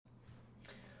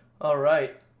All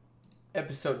right,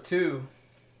 episode 2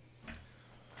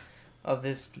 of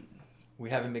this.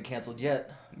 We haven't been canceled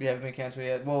yet. We haven't been canceled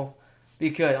yet. Well, we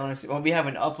could, honestly. Well, we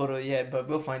haven't uploaded it yet, but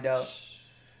we'll find out.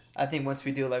 I think once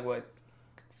we do,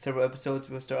 several episodes,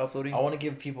 we'll start uploading. I want to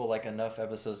give people, enough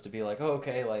episodes to be like, oh,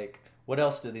 okay, what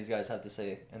else do these guys have to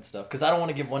say and stuff? Because I don't want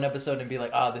to give one episode and be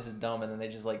like, this is dumb, and then they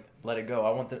just, let it go.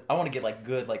 I want to get,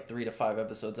 good, 3 to 5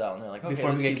 episodes out, and they're like, okay,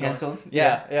 before we get canceled?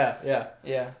 Yeah.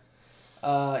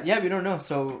 Yeah, we don't know.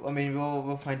 So, I mean,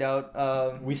 we'll find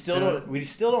out. We still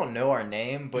don't know our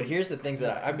name, but here's the things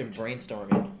that I've been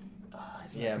brainstorming.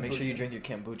 Yeah, make sure you drink your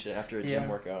kombucha after a gym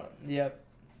workout. Yep.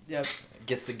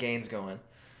 Gets the gains going.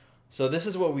 So this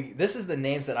is the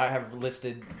names that I have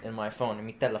listed in my phone, in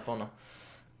mi telefono.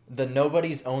 The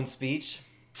Nobody's Own Speech,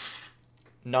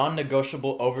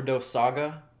 Non-Negotiable Overdose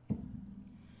Saga,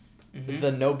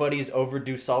 The Nobody's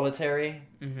Overdue Solitary,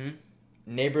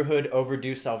 Neighborhood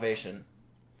Overdue Salvation.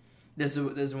 Those are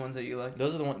the ones that you like?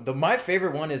 Those are the ones. My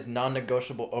favorite one is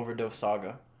Non-Negotiable Overdose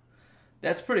Saga.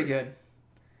 That's pretty good.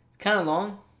 It's kind of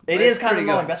long. It is kind of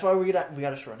long. That's why we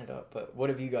gotta shorten it up. But what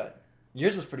have you got?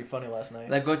 Yours was pretty funny last night.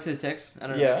 Go to the text. I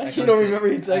don't know. Yeah, you don't remember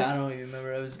your text? I don't even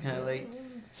remember. I was kind of late.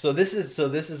 So this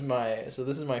is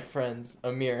my friends,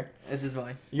 Amir. This is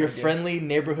mine. Your friendly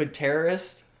neighborhood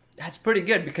terrorist. That's pretty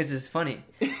good because it's funny.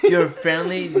 You're a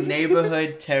friendly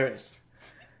neighborhood terrorist.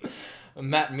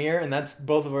 Matt Mir, and that's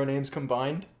both of our names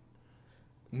combined.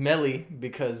 Melly,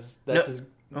 because that's his.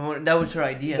 Oh, that was her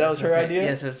idea. That was her idea?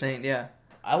 Yes, I was saying, yeah.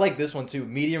 I like this one too.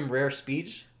 Medium rare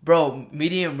speech. Bro,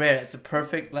 medium rare. It's a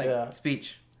perfect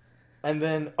speech. And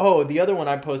then the other one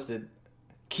I posted,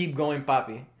 keep going,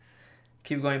 Papi.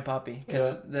 Keep going, Papi.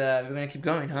 Because we're gonna keep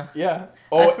going, huh? Yeah.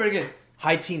 That's pretty good.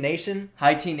 High Tea Nation.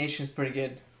 High Tea Nation's pretty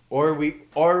good. Or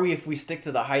if we stick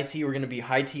to the high tea, we're gonna be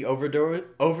high tea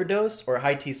overdose or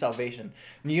high tea salvation.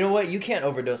 And you know what? You can't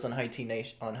overdose on high tea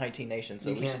nation.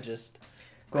 So we should just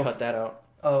cut that out.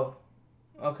 Oh,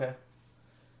 okay.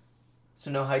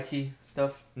 So no high tea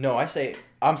stuff. No, I'm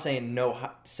saying no.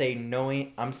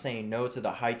 I'm saying no to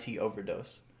the high tea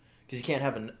overdose because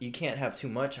you can't have too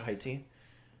much high tea.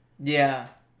 Yeah.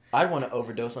 I'd want to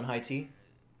overdose on high tea.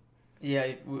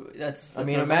 Yeah, that's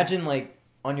imagine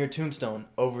on your tombstone,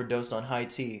 overdosed on high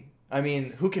tea. I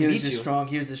mean, who can beat you?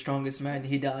 He was the strongest man.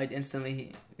 He died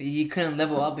instantly. He couldn't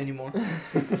level up anymore.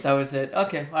 That was it.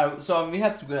 Okay, all right. So we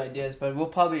have some good ideas, but we'll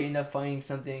probably end up finding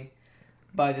something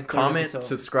by the third Comment, episode.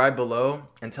 Subscribe below,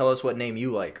 and tell us what name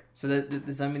you like. So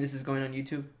does that mean this is going on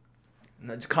YouTube?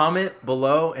 No, just comment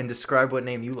below and describe what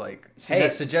name you like. So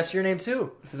suggest your name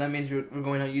too. So that means we're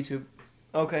going on YouTube.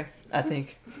 Okay. I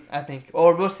think.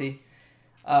 Or we'll see.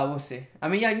 We'll see. I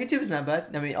mean, yeah, YouTube is not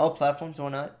bad. I mean, all platforms or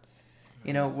not.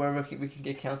 You know, wherever we can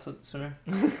get canceled sooner.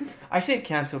 I say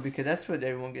cancel because that's what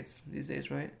everyone gets these days,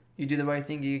 right? You do the right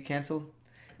thing, you get canceled.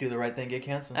 Do the right thing, get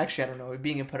canceled. Actually, I don't know.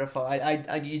 Being a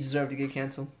pedophile, you deserve to get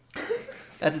canceled.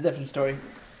 That's a different story.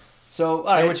 So,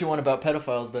 say what you want about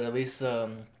pedophiles, but at least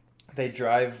they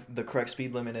drive the correct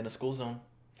speed limit in a school zone.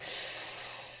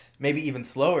 Maybe even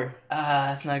slower.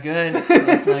 That's not good.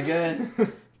 That's not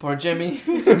good. Poor Jimmy.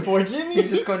 Poor Jimmy. He's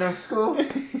just going to school.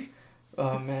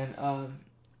 Oh man.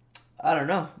 I don't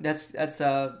know. That's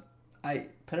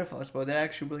pedophiles, bro. They're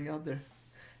actually really out there.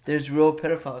 There's real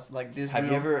pedophiles.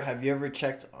 Have you ever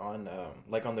checked on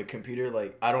on the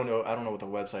computer? I don't know what the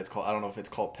website's called. I don't know if it's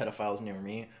called Pedophiles Near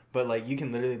Me, but you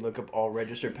can literally look up all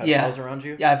registered pedophiles around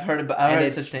you. Yeah, I've heard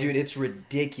about such thing. Dude, it's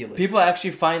ridiculous. People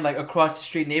actually find across the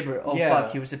street neighbor. Oh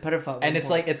fuck, he was a pedophile. And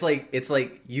it's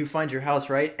like you find your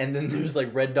house, right? And then there's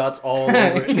red dots all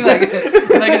over. in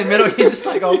the middle, you just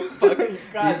oh fuck.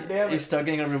 God damn it. You start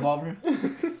getting a revolver.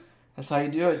 That's how you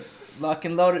do it. Lock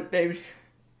and load it, baby.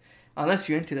 Unless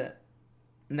you're into that.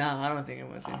 Nah, I don't think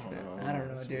anyone's into that. I don't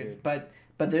know, dude. Weird.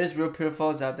 But there's real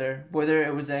pedophiles out there. Whether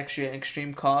it was actually an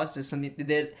extreme cause, or something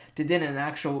they did an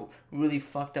actual really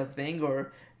fucked up thing,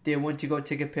 or they went to go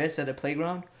take a piss at a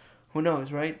playground. Who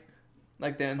knows, right?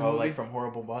 From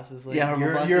Horrible Bosses?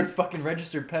 Horrible Bosses. You're a fucking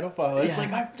registered pedophile. It's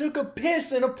I took a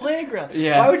piss in a playground.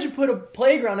 Yeah. Why would you put a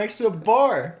playground next to a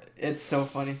bar? It's so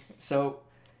funny.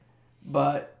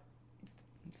 But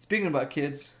speaking about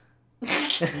kids...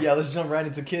 Yeah, let's jump right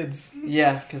into kids.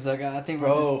 Yeah, because I think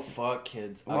fuck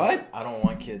kids. What? I don't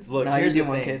want kids. Look, here's you do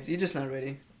want kids. You're just not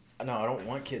ready. No, I don't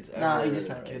want kids ever. Nah, you're just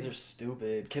not ready. Kids are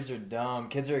stupid. Kids are dumb.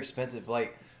 Kids are expensive.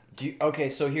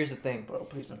 So here's the thing. Bro,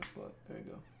 please don't fuck. There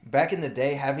you go. Back in the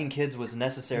day, having kids was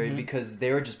necessary because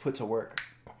they were just put to work.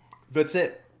 That's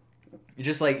it. You're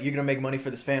just you're gonna make money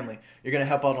for this family. You're gonna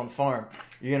help out on the farm.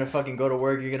 You're gonna fucking go to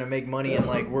work. You're gonna make money, and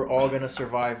we're all gonna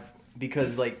survive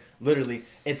because like literally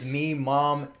it's me,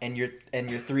 mom, and your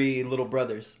 3 little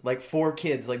brothers, like 4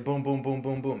 kids, like boom, boom, boom,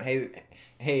 boom, boom.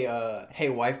 Hey,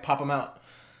 wife, pop them out.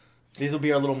 These will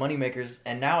be our little money makers.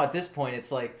 And now at this point,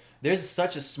 it's like there's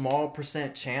such a small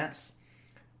percent chance.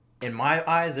 In my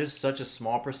eyes, there's such a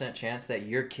small percent chance that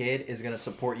your kid is gonna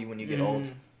support you when you get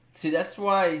old. See, that's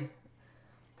why.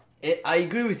 I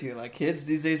agree with you. Like, kids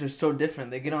these days are so different.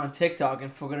 They get on TikTok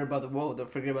and forget about the world. They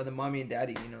forget about the mommy and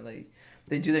daddy. You know, they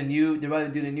do they rather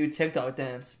do the new TikTok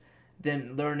dance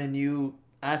than learn a new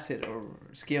asset or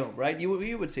skill. Right? You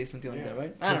would say something like that,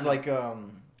 right? I don't know. Like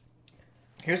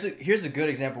here's a good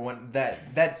example when that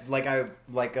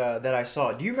I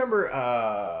saw. Do you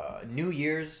remember New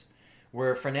Year's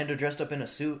where Fernando dressed up in a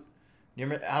suit? You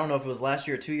remember, I don't know if it was last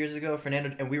year or 2 years ago.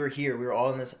 Fernando and we were here. We were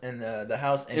all in the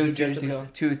house. And it was 2 years ago.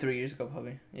 2 or 3 years ago,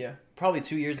 probably. Yeah, probably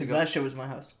 2 years ago. Because last year was my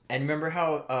house. And remember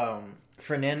how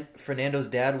Fernando's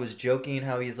dad was joking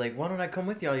how he's like, "Why don't I come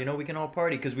with y'all? You know, we can all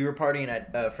party." Because we were partying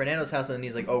at Fernando's house, and then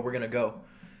he's like, "Oh, we're gonna go."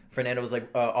 Fernando was like,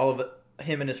 "All of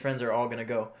him and his friends are all gonna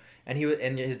go." And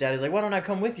his dad is like, "Why don't I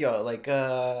come with y'all?" Like,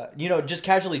 just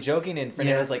casually joking. And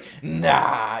Fernando's like,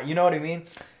 "Nah," you know what I mean?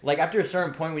 Like, after a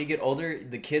certain point, when you get older,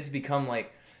 the kids become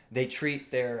like, they treat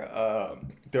their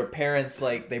parents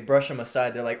like they brush them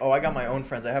aside. They're like, "Oh, I got my own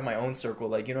friends. I have my own circle."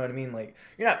 Like, you know what I mean? Like,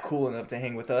 you're not cool enough to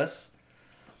hang with us.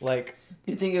 Like,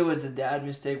 you think it was a dad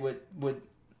mistake?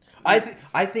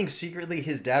 I think secretly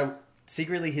his dad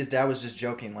was just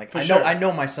joking. Like, I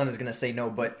know my son is gonna say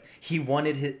no, but he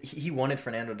wanted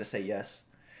Fernando to say yes.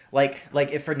 Like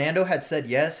if Fernando had said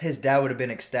yes, his dad would have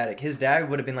been ecstatic. His dad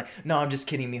would have been like, "No, I'm just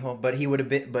kidding, mijo."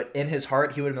 But in his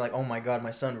heart, he would have been like, "Oh my God,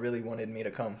 my son really wanted me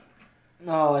to come."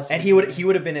 No, and he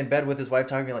would have been in bed with his wife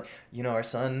talking like, "Our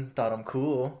son thought I'm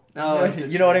cool." Oh,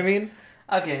 you know what I mean?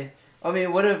 Okay. I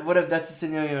mean, what if that's the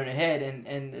scenario in your head,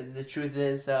 and the truth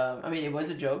is, it was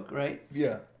a joke, right?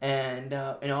 Yeah. And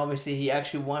obviously he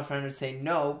actually wanted Fernando to say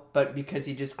no, but because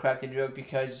he just cracked a joke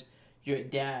because you're a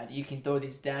dad, you can throw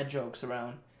these dad jokes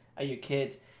around at your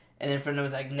kids, and then Fernando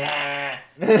was like, "Nah,"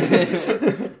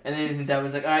 and then his dad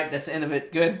was like, "All right, that's the end of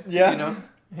it. Good." Yeah. You know.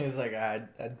 He was like,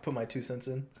 "I'd put my 2 cents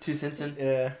in." 2 cents in.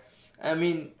 Yeah. I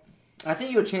mean, I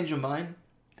think you'll change your mind.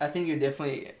 I think you're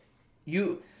definitely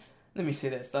Let me say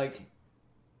this, like.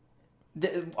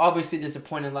 Obviously, there's a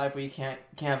point in life where you can't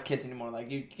have kids anymore.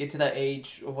 Like, you get to that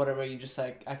age or whatever, you just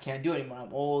like, I can't do it anymore.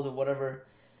 I'm old or whatever.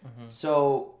 Mm-hmm.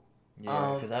 So,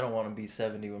 yeah, because I don't want to be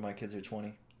 70 when my kids are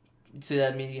 20. So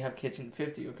that means you have kids in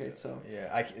 50. Okay, so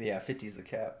 50 is the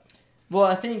cap. Well,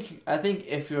 I think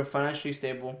if you're financially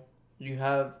stable, you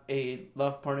have a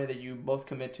love partner that you both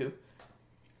commit to,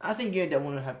 I think you don't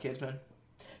want to have kids, man.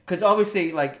 Because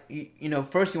obviously, like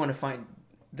first you want to find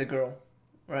the girl,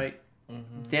 right?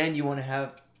 Mm-hmm. Then you want to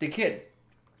have the kid.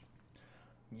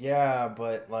 Yeah,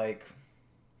 but like,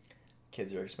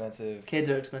 kids are expensive. Kids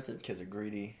are expensive. Kids are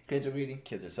greedy. Kids are greedy.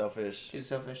 Kids are selfish. Kids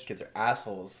are selfish. Kids are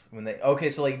assholes.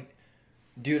 So like,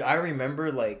 dude, I remember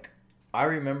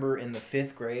in the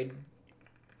 5th grade,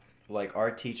 like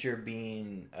our teacher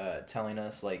telling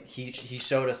us, like he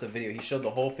showed us a video. He showed the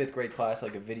whole 5th grade class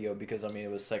like a video because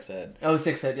it was sex ed. Oh,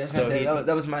 sex ed. Yeah, so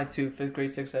that was mine too. 5th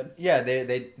grade sex ed. Yeah,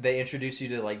 they introduce you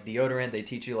to like deodorant. They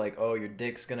teach you like, oh, your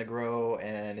dick's gonna grow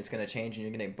and it's gonna change and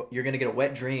you're gonna get a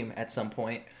wet dream at some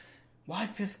point. Why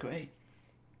 5th grade?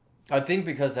 I think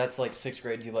because that's like 6th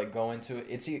grade. You like go into it.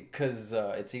 It's because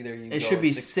it's either you. It should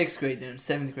be 6th grade then,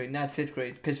 7th grade, not 5th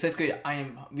grade. Because 5th grade,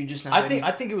 we just not.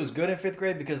 I think it was good in 5th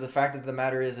grade because the fact of the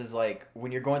matter is like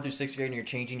when you're going through 6th grade and you're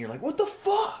changing, you're like, what the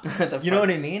fuck? You know what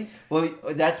I mean? Well,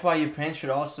 that's why your parents should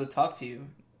also talk to you.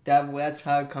 That's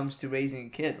how it comes to raising a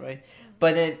kid, right?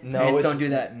 But then parents don't do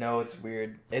that. No, it's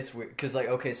weird. It's weird because like,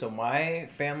 okay, so my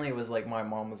family was like, my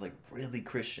mom was like really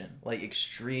Christian, like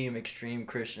extreme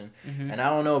Christian. Mm-hmm. And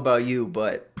I don't know about you,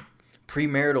 but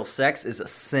premarital sex is a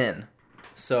sin.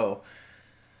 So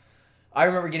I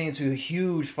remember getting into a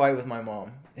huge fight with my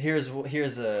mom. Here's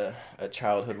a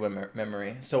childhood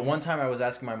memory. So one time I was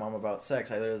asking my mom about sex.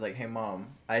 I was like, "Hey mom,"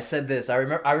 I said this. I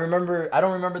remember. I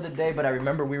don't remember the day, but I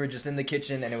remember we were just in the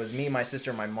kitchen and it was me, my sister,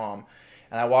 and my mom.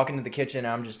 And I walk into the kitchen and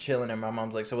I'm just chilling and my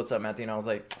mom's like, "So what's up, Matthew?" And I was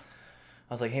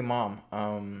like, "Hey mom,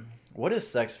 what does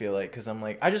sex feel like?" Because I'm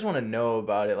like, I just want to know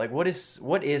about it. Like, what is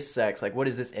sex? Like, what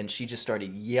is this? And she just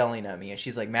started yelling at me and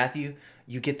she's like, "Matthew,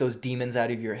 you get those demons out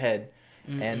of your head."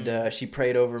 Mm-hmm. And she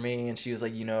prayed over me and she was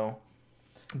like,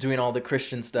 doing all the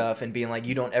Christian stuff and being like,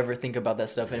 you don't ever think about that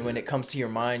stuff. And when it comes to your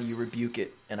mind, you rebuke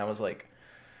it. And I was like,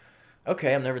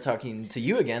 okay, I'm never talking to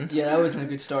you again. Yeah, that wasn't a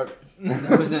good start.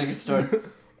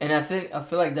 And I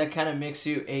feel like that kind of makes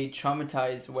you a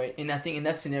traumatized way. And I think in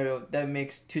that scenario, that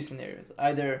makes two scenarios.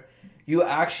 Either you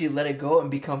actually let it go and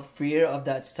become freer of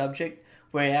that subject,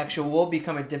 where it actually will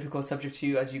become a difficult subject to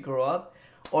you as you grow up,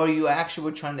 or you actually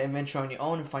were trying to venture on your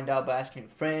own and find out by asking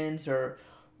friends or,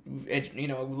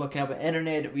 looking up on the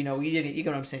internet. You get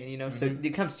what I'm saying. So it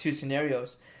becomes two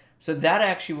scenarios. So that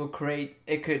actually will create.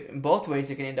 It could in both ways.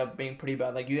 It can end up being pretty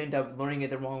bad. Like you end up learning it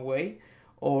the wrong way,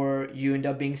 or you end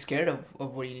up being scared of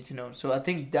what you need to know. So I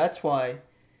think that's why.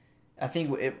 I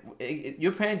think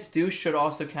your parents should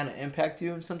also kind of impact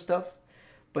you in some stuff,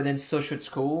 but then so should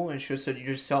school and so should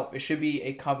yourself. It should be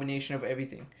a combination of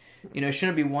everything. It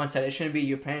shouldn't be one side. It shouldn't be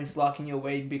your parents locking you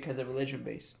away because of religion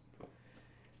based.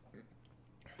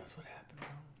 That's what happened,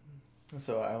 bro.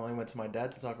 So I only went to my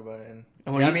dad to talk about it, and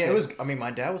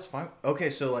my dad was fine.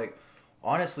 Okay, so like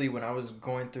honestly, when I was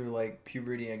going through like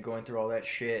puberty and going through all that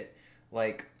shit,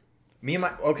 like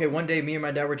one day me and my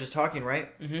dad were just talking,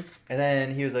 right? Mm-hmm. And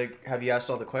then he was like, "Have you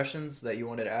asked all the questions that you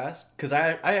wanted to ask?" Because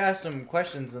I asked him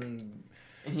questions and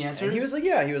he answered. And he was like,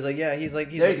 "Yeah." He was like, "Yeah." He's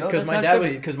like, because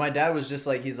my dad was just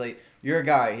like, he's like, "You're a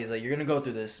guy." He's like, "You're gonna go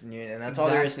through this, and that's all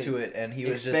there is to it." And he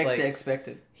was just like,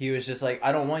 expected. He was just like,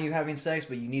 "I don't want you having sex,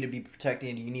 but you need to be protected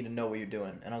and you need to know what you're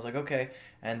doing." And I was like, "Okay."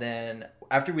 And then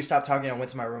after we stopped talking, I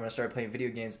went to my room and I started playing video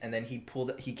games. And then he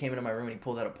came into my room and he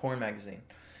pulled out a porn magazine.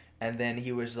 And then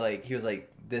he was like,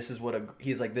 this is what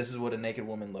a naked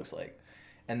woman looks like.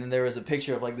 And then there was a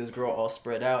picture of like this girl all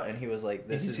spread out, and he was like,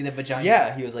 "This is see the vagina."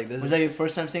 Yeah, he was like, "This." Was that your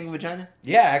first time seeing a vagina?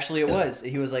 Yeah, actually, it was.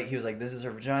 He was like, "This is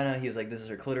her vagina." He was like, "This is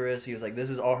her clitoris." He was like, "This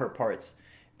is all her parts."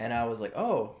 And I was like,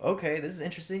 "Oh, okay, this is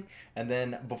interesting." And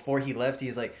then before he left,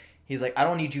 he's like, "I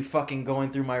don't need you fucking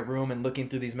going through my room and looking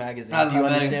through these magazines. Do you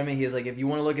understand me?" He's like, "If you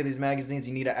want to look at these magazines,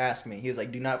 you need to ask me." He's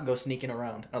like, "Do not go sneaking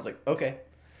around." I was like, "Okay."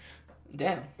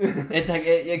 Damn. It's like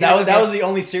that was the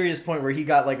only serious point where he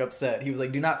got like upset. He was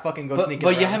like, "Do not fucking go sneaking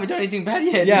around." But you haven't done anything bad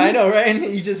yet. Yeah, I know, right? And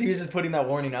he was just putting that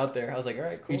warning out there. I was like, "All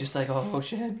right, cool." You're just like, "Oh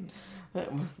shit."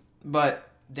 But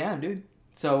damn, dude.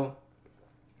 So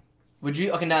would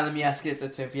you? Okay, now let me ask you this.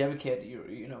 Let's say if you have a kid,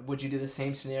 would you do the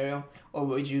same scenario, or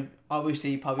would you?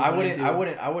 Obviously, you probably.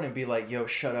 I wouldn't be like, "Yo,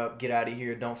 shut up, get out of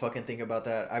here, don't fucking think about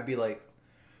that." I'd be like,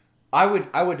 I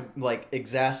would like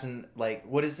exhaust and like,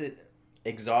 what is it?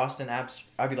 Exhaust and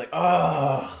I'd be like,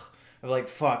 ugh. I'd be like,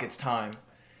 fuck, it's time.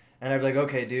 And I'd be like,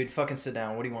 okay, dude, fucking sit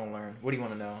down. What do you want to learn? What do you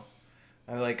want to know?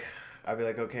 I'd be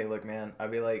like, okay, look, man. I'd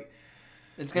be like,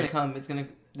 it's gonna come.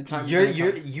 The time.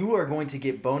 You are going to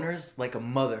get boners like a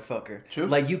motherfucker. True.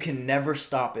 Like you can never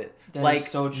stop it. That is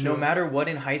so true. No matter what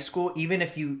in high school, even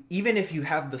if you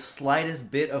have the slightest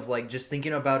bit of like just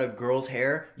thinking about a girl's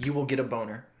hair, you will get a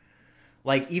boner.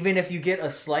 Like even if you get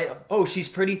a slight, oh, she's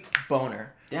pretty,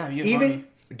 boner. Damn, you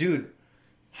dude,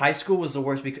 high school was the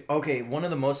worst because one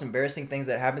of the most embarrassing things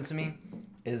that happened to me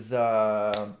is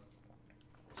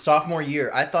sophomore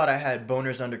year. I thought I had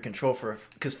boners under control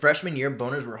because freshman year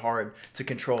boners were hard to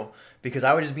control because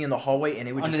I would just be in the hallway and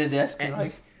it would under just the desk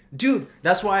and, dude,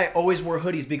 that's why I always wore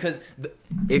hoodies because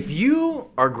if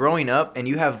you are growing up and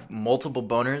you have multiple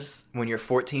boners when you're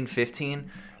 14, 15,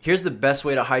 here's the best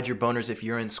way to hide your boners if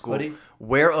you're in school. Hoodie?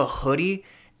 Wear a hoodie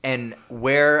and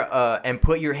and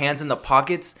put your hands in the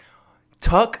pockets.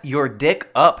 Tuck your dick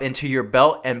up into your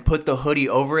belt and put the hoodie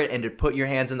over it and to put your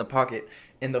hands in the pocket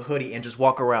in the hoodie and just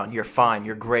walk around. You're fine.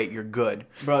 You're great. You're good.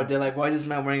 Bro, they're like, why is this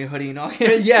man wearing a hoodie in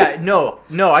August? Yeah, no.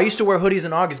 I used to wear hoodies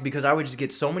in August because I would just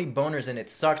get so many boners and it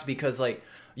sucked because like,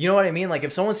 you know what I mean? Like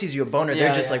if someone sees you a boner,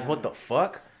 they're just like, what the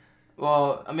fuck?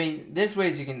 Well, I mean, there's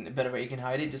better way you can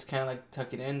hide it. Just kind of like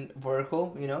tuck it in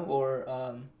vertical,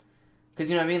 or because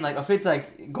you know what I mean. Like if it's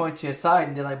like going to your side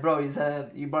and they're like, bro,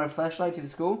 you brought a flashlight to the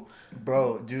school?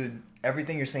 Bro, dude,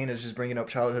 everything you're saying is just bringing up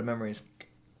childhood memories.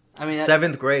 I mean,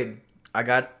 7th grade,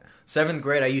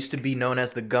 I used to be known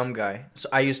as the gum guy. So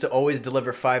I used to always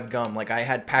deliver 5 gum. Like I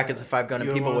had packets of 5 gum,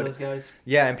 and people would. Those guys?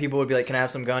 Yeah, and people would be like, "Can I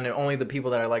have some gum?" And only the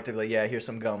people that I liked to be like, "Yeah, here's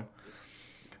some gum."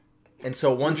 And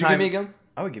so one time, would you give me gum?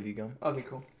 I would give you gum. Okay,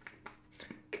 cool.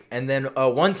 And then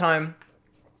one time,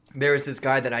 there was this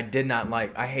guy that I did not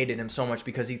like. I hated him so much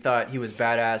because he thought he was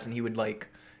badass, and he would like,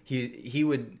 he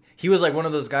was like one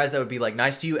of those guys that would be like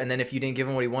nice to you, and then if you didn't give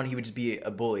him what he wanted, he would just be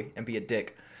a bully and be a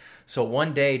dick. So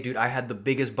one day, dude, I had the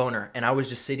biggest boner, and I was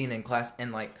just sitting in class,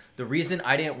 and like the reason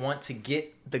I didn't want to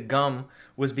get the gum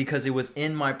was because it was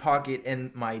in my pocket,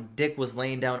 and my dick was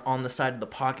laying down on the side of the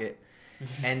pocket.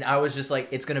 And I was just like,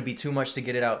 it's going to be too much to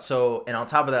get it out. So, and on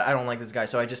top of that, I don't like this guy.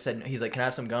 So I just said, he's like, "Can I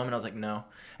have some gum?" And I was like, "No." And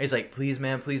he's like, "Please,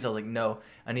 man, please." I was like, "No."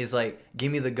 And he's like,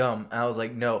 "Give me the gum." And I was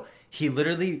like, "No." He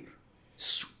literally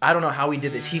I don't know how he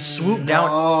did this. He swooped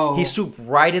down. He swooped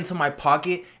right into my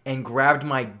pocket and grabbed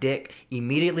my dick.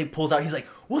 Immediately pulls out. He's like,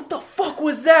 "What the fuck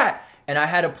was that?" And I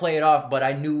had to play it off, but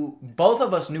I knew both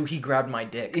of us knew he grabbed my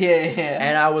dick. Yeah.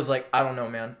 And I was like, I don't know,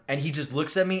 man. And he just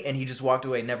looks at me and he just walked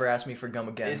away. Never asked me for gum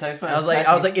again. I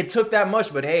was like, it took that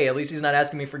much, but hey, at least he's not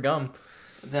asking me for gum.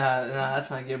 Nah, that's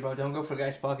not good, bro. Don't go for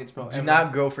guys' pockets, bro. Do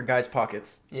not go for guys'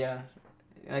 pockets. Yeah,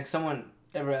 like someone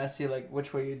ever asks you like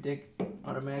which way your dick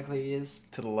automatically is?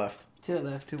 To the left. To the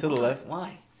left. To the left.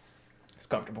 Why? It's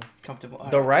comfortable. Comfortable.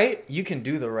 The right, you can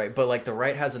do the right, but like the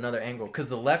right has another angle because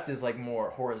the left is like more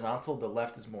horizontal. The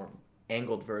left is more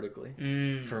angled vertically.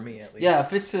 For me, at least. Yeah,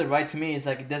 if it's to the right, to me, it's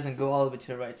like it doesn't go all the way to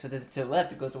the right. So to the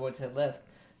left, it goes all the way to the left.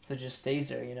 So it just stays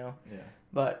there, you know. Yeah.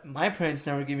 But my parents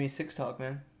never gave me six talk,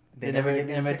 man. They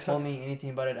never told me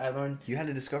anything about it. I learned. You had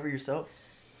to discover yourself.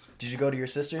 Did you go to your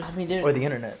sisters? I mean, or the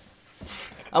internet?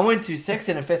 I went to 6th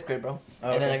and 5th grade, bro. Oh,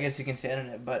 and then I guess you can say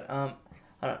internet, but I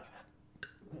don't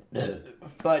know.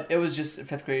 But it was just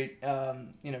 5th grade.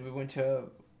 You know, we went to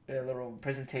a little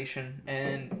presentation,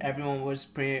 and everyone was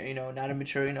pretty, you know, not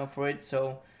immature enough for it.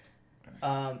 So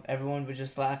everyone was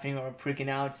just laughing or freaking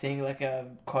out, seeing like a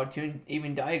cartoon,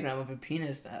 even diagram of a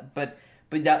penis. But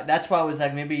that's why I was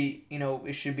like, maybe, you know,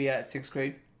 it should be at 6th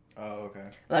grade. Oh, okay.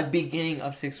 Like beginning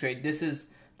of 6th grade. This is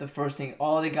the first thing.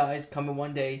 All the guys come in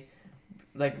one day,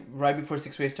 like right before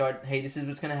 6th grade start. Hey, this is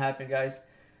what's gonna happen, guys.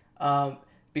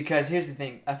 Because here's the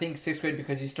thing. I think 6th grade,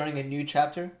 because you're starting a new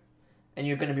chapter, and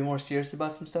you're gonna be more serious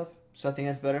about some stuff. So I think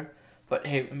that's better. But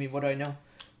hey, I mean, what do I know?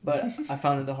 But I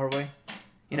found it the hard way.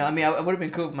 You know, I mean, it would have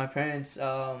been cool if my parents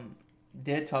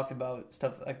did talk about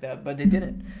stuff like that, but they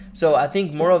didn't. So I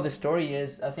think moral of the story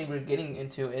is, I think we're getting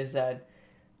into is that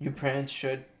your parents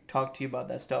should talk to you about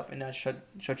that stuff and not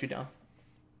shut you down.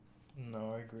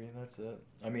 No, I agree. That's it.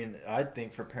 I mean, I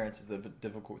think for parents it's a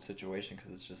difficult situation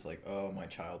because it's just like, oh, my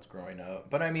child's growing up.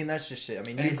 But I mean, that's just shit. I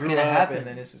mean, you grew up and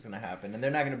then this is gonna happen, and they're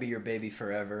not gonna be your baby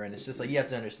forever. And it's just like you have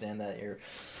to understand that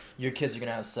your kids are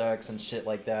gonna have sex and shit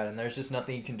like that, and there's just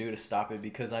nothing you can do to stop it.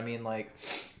 Because I mean, like,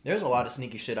 there's a lot of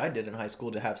sneaky shit I did in high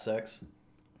school to have sex.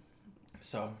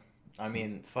 So, I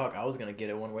mean, fuck, I was gonna get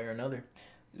it one way or another.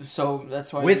 So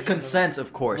that's why with consent,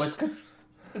 of course.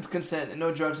 It's consent and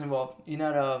no drugs involved. You're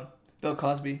not Bill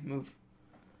Cosby move.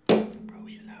 Bro,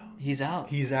 he's out. He's out.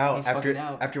 He's after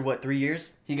out. After what, 3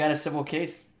 years? He got a civil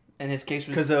case, and his case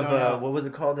was because of what was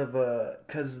it called?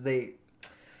 Because they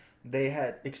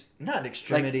had not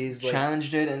extremities, like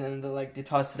challenged it, and then they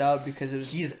tossed it out because it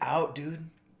was. He's out, dude.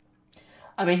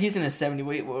 I mean, he's in his 70s.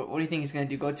 Wait, what do you think he's gonna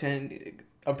do? Go to?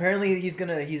 Apparently,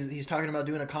 he's talking about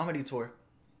doing a comedy tour.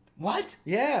 What?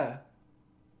 Yeah.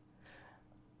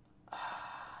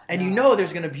 And you know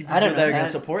there's gonna be people that are gonna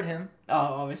support him.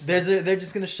 Oh, obviously. They're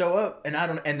just gonna show up, and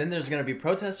then there's gonna be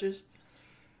protesters.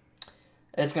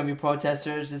 It's gonna be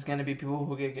protesters. It's gonna be people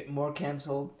who get more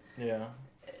canceled. Yeah.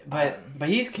 But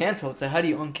he's canceled. So how do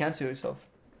you uncancel yourself?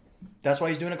 That's why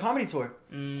he's doing a comedy tour.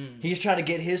 He's trying to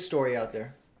get his story out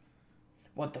there.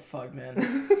 What the fuck,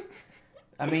 man?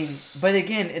 I mean, but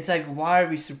again, it's like, why are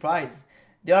we surprised?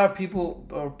 There are people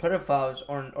or pedophiles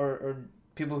or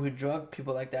people who drug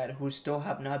people like that who still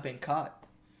have not been caught.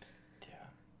 Yeah.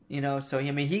 You know, so I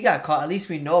mean, he got caught. At least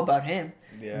we know about him.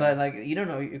 Yeah. But like, you don't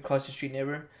know your across the street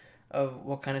neighbor of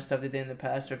what kind of stuff they did in the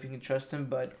past or if you can trust him.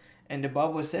 But and the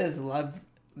Bible says, love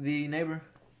the neighbor.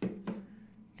 You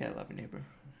gotta love your neighbor.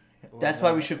 That's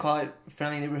why we should call it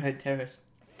Friendly Neighborhood Terrorist.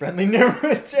 Friendly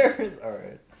Neighborhood Terrorist. All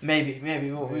right. Maybe.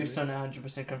 We're still not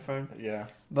 100% confirmed. Yeah.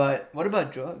 But what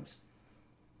about drugs?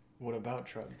 What about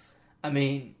drugs? I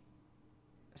mean,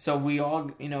 so we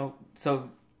all, you know, so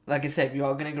like I said, we're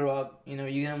all gonna grow up. You know,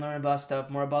 you're gonna learn about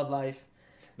stuff, more about life.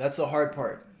 That's the hard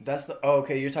part.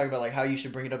 Okay, you're talking about like how you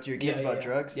should bring it up to your kids about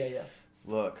drugs? Yeah.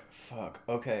 Look, fuck.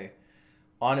 Okay.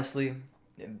 Honestly,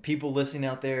 people listening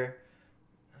out there,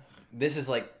 this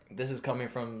is coming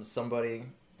from somebody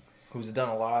who's done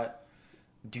a lot.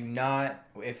 Do not,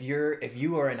 if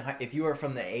you are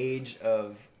from the age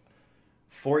of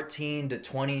 14 to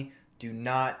 20, do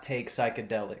not take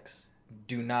psychedelics.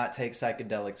 Do not take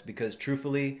psychedelics because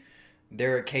truthfully,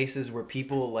 there are cases where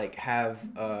people like have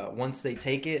once they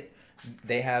take it,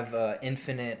 they have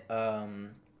infinite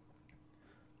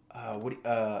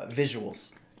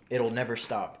visuals. It'll never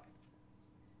stop.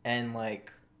 And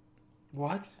like,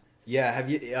 what? Yeah, have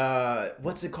you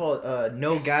what's it called?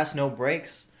 No Gas, No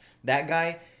Brakes. That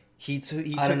guy, I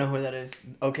don't know who that is.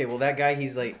 Okay, well that guy,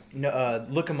 he's like,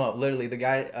 look him up. Literally, the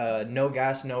guy, no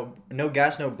gas, no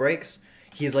brakes.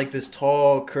 He's like this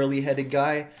tall, curly-headed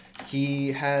guy.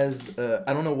 He has,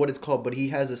 I don't know what it's called, but he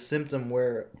has a symptom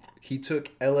where he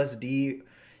took LSD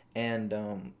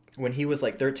and when he was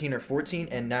like 13 or 14,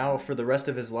 and now for the rest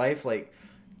of his life, like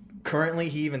currently,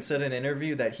 he even said in an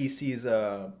interview that he sees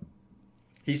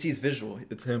visual.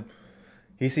 It's him.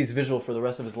 He sees visual for the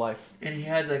rest of his life. And he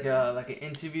has like an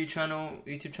interview channel,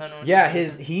 YouTube channel. Yeah,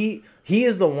 he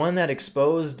is the one that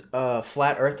exposed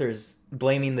flat earthers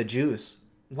blaming the Jews.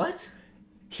 What?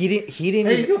 He didn't.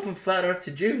 How do you go from flat Earth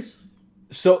to Jews?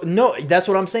 So no, that's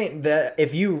what I'm saying. That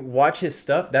if you watch his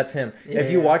stuff, that's him. Yeah,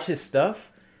 if you watch his stuff,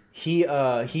 he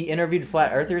interviewed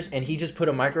flat earthers and he just put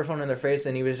a microphone in their face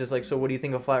and he was just like, "So what do you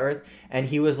think of flat Earth?" And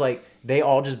he was like, "They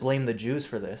all just blame the Jews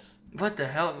for this." What the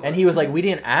hell? And he was like, "We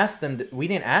didn't ask them. We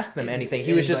didn't ask them anything."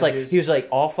 He was just like, Jews. he was like,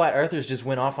 all flat earthers just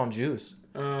went off on Jews.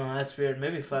 Oh, that's weird.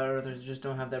 Maybe flat earthers just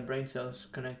don't have their brain cells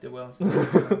connected well.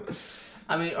 So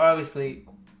I mean, obviously,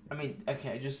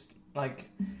 okay, just like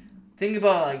think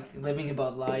about like living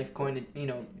about life, going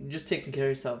to just taking care of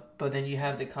yourself. But then you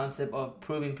have the concept of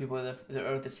proving people that the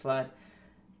Earth is flat.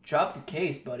 Drop the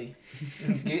case, buddy.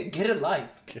 get a life.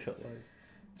 Get a life.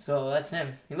 So that's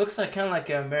him. He looks like kind of like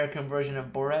an American version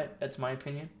of Borat. That's my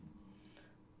opinion.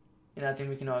 I think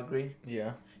we can all agree.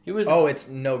 Yeah. He was. Oh, it's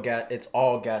no gas. It's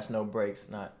all gas, no brakes.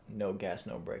 Not no gas,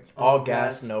 no brakes. All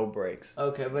gas, no brakes.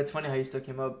 Okay, but it's funny how you still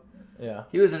came up. Yeah.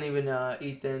 He wasn't even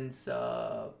Ethan's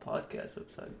podcast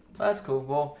website. That's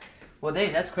cool. Well,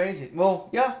 dang, that's crazy. Well,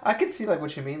 yeah, I can see like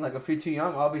what you mean. Like if you're too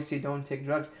young, obviously don't take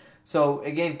drugs. So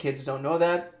again, kids don't know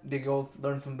that. They go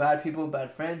learn from bad people,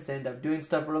 bad friends. They end up doing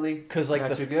stuff early. Cause like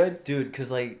not too good, dude. Cause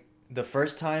like the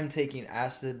first time taking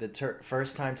acid,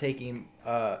 first time taking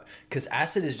cause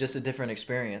acid is just a different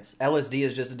experience. LSD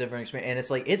is just a different experience, and it's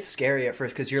like it's scary at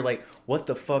first because you're like, what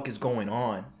the fuck is going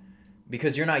on?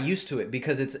 Because you're not used to it.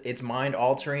 Because it's mind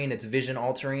altering, it's vision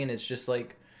altering. It's just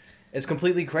like, it's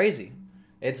completely crazy.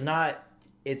 It's not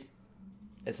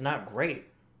great.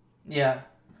 Yeah.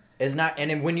 It's not, and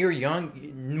then when you're young,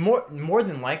 more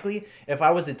than likely, if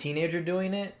I was a teenager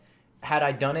doing it, had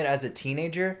I done it as a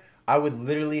teenager, I would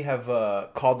literally have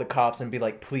called the cops and be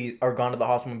like, please, or gone to the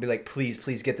hospital and be like,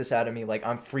 please get this out of me. Like,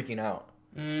 I'm freaking out.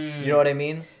 You know what I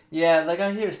mean? Yeah, like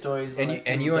I hear stories.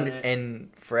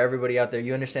 And for everybody out there,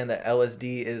 you understand that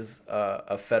LSD is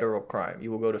a federal crime.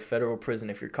 You will go to federal prison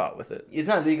if you're caught with it. It's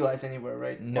not legalized anywhere,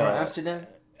 right? No. Or Amsterdam?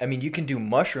 I mean, you can do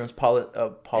mushrooms,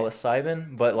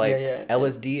 psilocybin, but like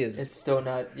LSD is... It's still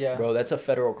not, yeah. Bro, that's a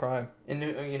federal crime. And,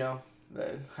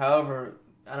 however,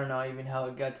 I don't know even how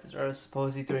it got to this earth,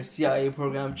 supposedly through a CIA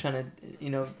program trying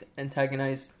to,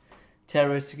 antagonize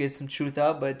terrorists to get some truth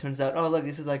out, but it turns out, oh, look,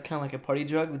 this is like kind of like a party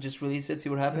drug. Let's just release it, see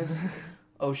what happens.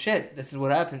 Oh, shit, this is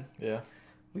what happened. Yeah.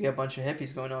 We got a bunch of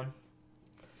hippies going on.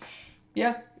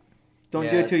 Yeah. Don't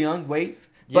do it too young. Wait.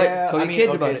 Yeah, but tell your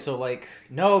kids about it. So like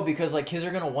no, because like kids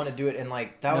are gonna want to do it, and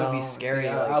like that would be scary. See,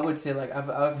 like, I would say like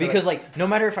I because like no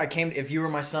matter if you were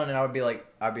my son, and I'd be like,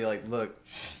 look,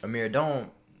 Amir, don't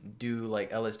do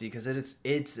like LSD because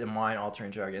it's a mind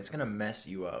altering drug. It's gonna mess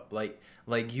you up.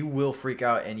 Like you will freak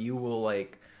out, and you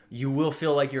will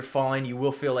feel like you're falling. You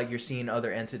will feel like you're seeing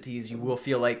other entities. You will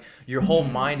feel like your whole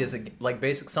mind is like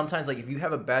basic. Sometimes like if you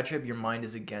have a bad trip, your mind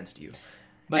is against you.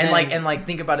 But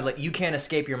think about it, like you can't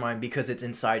escape your mind because it's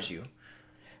inside you.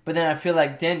 But then I feel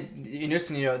like then in your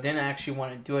scenario, then I actually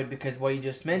want to do it because what you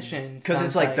just mentioned. Because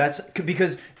it's like that's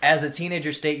because as a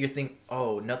teenager state, you think,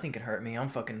 oh, nothing can hurt me. I'm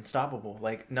fucking unstoppable.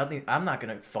 Like nothing. I'm not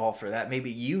gonna fall for that. Maybe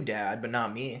you, Dad, but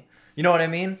not me. You know what I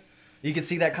mean? You could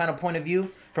see that kind of point of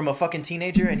view from a fucking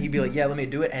teenager, and he'd be like, yeah, let me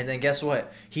do it. And then guess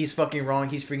what? He's fucking wrong.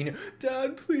 He's freaking out.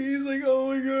 Dad, please. Like, oh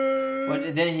my god.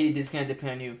 Well, then it's gonna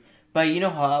depend on you. But you know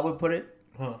how I would put it.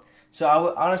 Huh. So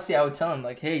I would tell him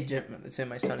like, hey, Jim, let's say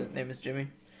my son's name is Jimmy.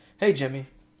 Hey, Jimmy,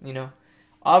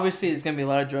 obviously there's going to be a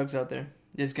lot of drugs out there.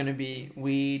 There's going to be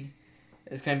weed,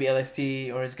 there's going to be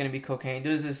LSD, or it's going to be cocaine.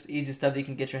 There's this easy stuff that you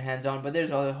can get your hands on, but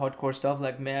there's other hardcore stuff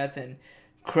like meth and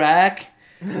crack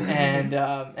and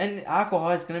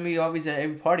alcohol is going to be always at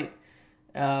every party.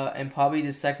 And probably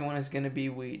the second one is going to be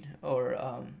weed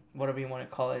or whatever you want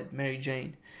to call it, Mary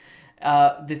Jane.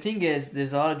 The thing is,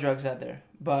 there's a lot of drugs out there,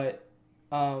 but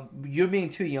you're being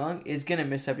too young is going to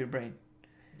mess up your brain.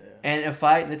 Yeah. And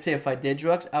let's say if I did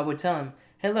drugs, I would tell him,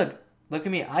 hey, look at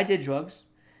me. I did drugs,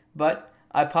 but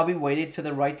I probably waited till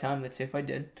the right time. Let's say if I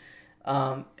did.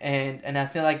 And I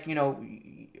feel like,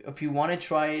 if you want to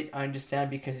try it, I understand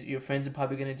because your friends are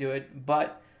probably going to do it,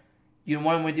 but you don't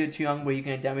want to do it too young where you're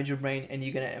going to damage your brain and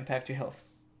you're going to impact your health.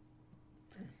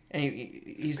 And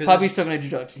he's probably still going to do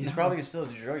drugs. He's probably going to still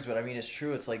do drugs, but I mean, it's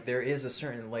true. It's like there is a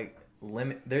certain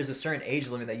limit. There's a certain age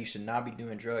limit that you should not be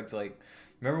doing drugs. Like,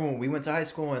 remember when we went to high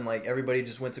school and like everybody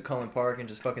just went to Cullen Park and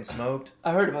just fucking smoked?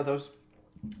 I heard about those.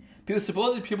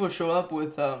 Supposedly people show up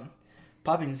with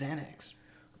popping Xanax.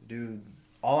 Dude,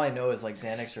 All I know is like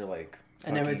Xanax are like. I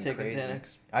never taken crazy.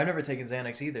 Xanax. I've never taken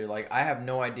Xanax either. Like I have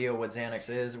no idea what Xanax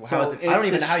is. So how I don't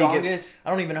even know how you get. I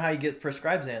don't even know how you get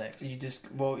prescribed Xanax. You just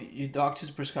your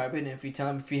doctors prescribe it, and if you tell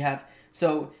them if you have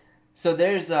so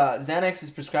there's Xanax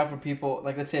is prescribed for people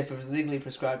like let's say if it was legally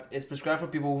prescribed, it's prescribed for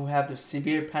people who have the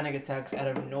severe panic attacks out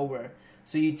of nowhere.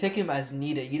 So you take them as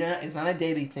needed. It's not a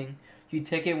daily thing. You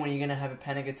take it when you're gonna have a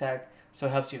panic attack, so it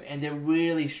helps you, and they're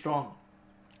really strong.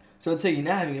 So let's say you're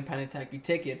not having a panic attack, you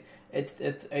take it.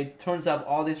 It turns up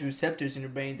all these receptors in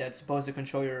your brain that's supposed to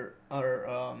control your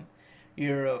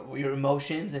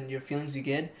emotions and your feelings you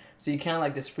get. So you kind of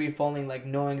like this free falling, like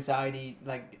no anxiety,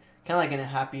 like kind of like in a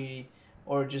happy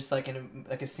or just like in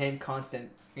a same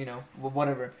constant,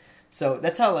 whatever. So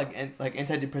that's how like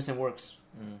antidepressant works.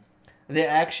 Mm. They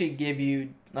actually give you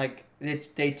like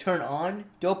they turn on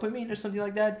dopamine or something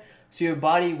like that, so your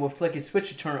body will flick a switch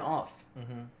to turn it off.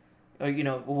 Mm-hmm. Or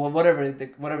whatever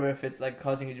if it's like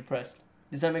causing you depressed.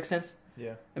 Does that make sense?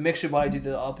 Yeah. It makes your body do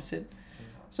the opposite. Mm-hmm.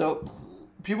 So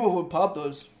people would pop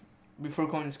those before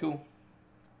going to school.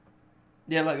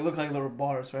 Yeah, like look like little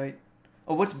bars, right?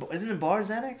 Oh, isn't it bars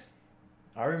Xanax?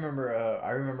 I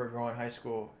remember growing high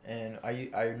school, and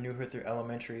I knew her through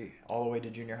elementary all the way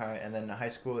to junior high, and then in high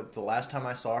school. The last time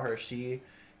I saw her, she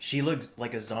looked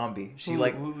like a zombie. Who were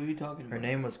you talking about? Her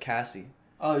name was Cassie.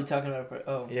 Oh, you're talking about her.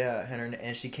 Oh. Yeah,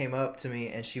 and she came up to me,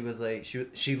 and she was like,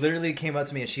 she literally came up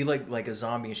to me, and she looked like a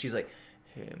zombie, and she's like,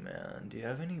 "Hey man, do you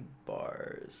have any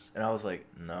bars?" And I was like,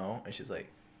 "No," and she's like,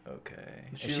 "Okay."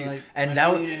 She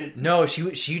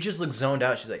just looked zoned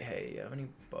out. She's like, "Hey, you have any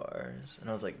bars?" And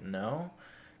I was like, "No,"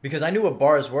 because I knew what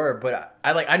bars were, but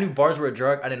I knew bars were a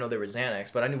drug. I didn't know they were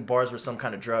Xanax, but I knew bars were some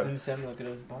kind of drug. Let me say, look at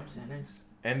those bars, Xanax.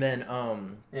 And then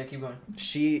yeah, keep going.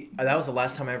 That was the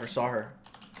last time I ever saw her.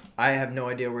 I have no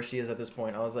idea where she is at this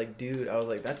point. I was like, dude,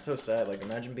 that's so sad. Like,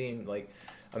 imagine being. I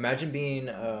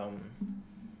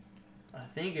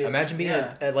think it's, imagine being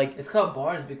like. It's called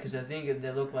bars because I think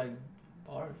they look like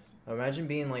bars. Imagine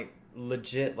being like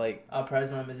legit like.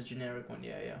 Alprazolam is a generic one.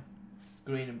 Yeah.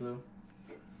 Green and blue.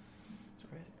 It's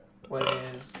crazy. What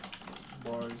is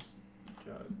bars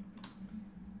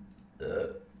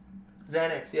drug?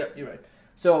 Xanax. Yep, you're right.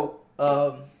 So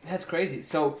that's crazy.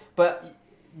 So, but.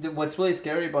 What's really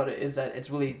scary about it is that it's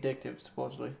really addictive,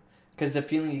 supposedly, because the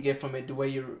feeling you get from it, the way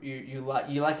you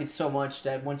like it so much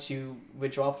that once you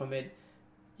withdraw from it,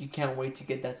 you can't wait to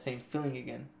get that same feeling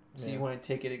again. So you want to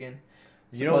take it again.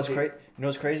 You know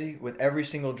what's crazy? With every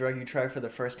single drug you try for the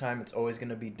first time, it's always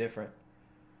gonna be different.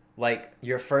 Like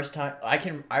your first time, I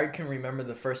can remember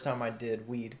the first time I did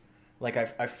weed. Like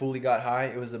I fully got high.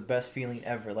 It was the best feeling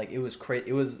ever. Like it was crazy.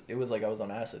 It was like I was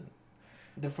on acid.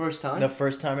 The first time? The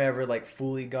first time I ever like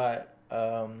fully got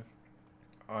on.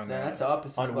 That's the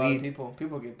opposite for a lot of people.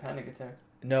 People get panic attacks.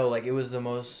 No, like it was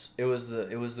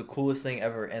the coolest thing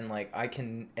ever, and like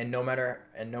no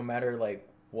matter like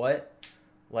what,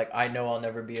 like I know I'll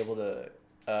never be able to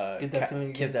get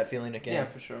that feeling again. Yeah,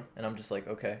 for sure. And I'm just like,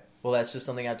 okay, well that's just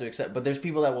something I have to accept. But there's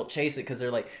people that will chase it because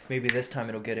they're like, maybe this time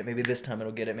it'll get it, maybe this time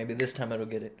it'll get it, maybe this time it'll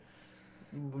get it.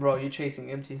 Bro, you're chasing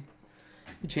empty.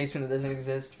 You chase when it doesn't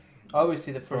exist.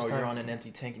 Obviously, the first time. You're on an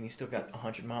empty tank and you still got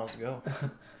 100 miles to go.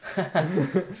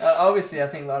 Obviously, I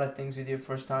think a lot of things we do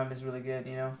first time is really good,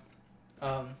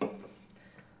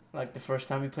 like the first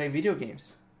time we play video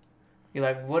games. You're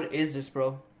like, what is this,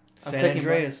 bro? San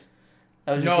Andreas.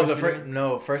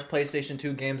 First PlayStation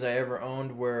 2 games I ever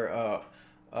owned were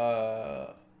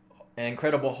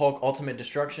Incredible Hulk Ultimate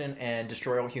Destruction and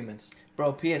Destroy All Humans.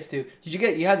 Bro, PS2.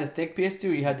 You had the thick PS2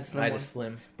 or you had the slim one? I had the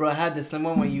slim. Bro, I had the slim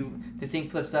one where the thing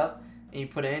flips up and you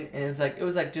put it in and it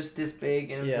was like just this big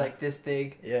and it was like this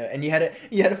big. Yeah, and you had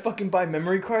to fucking buy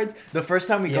memory cards. The first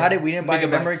time we got it, we didn't buy a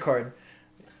memory card.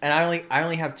 And I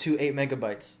only have 2 8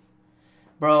 megabytes.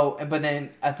 Bro, but then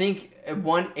I think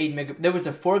one 8 megabyte. There was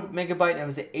a 4 megabyte and there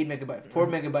was an 8 megabyte. 4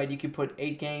 megabyte you could put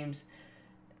 8 games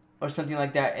or something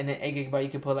like that, and then 8 gigabyte you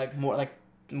could put like more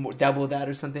double that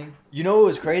or something. You know what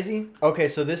was crazy? Okay,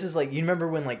 so this is like, you remember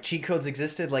when like cheat codes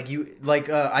existed? Like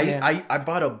I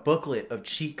bought a booklet of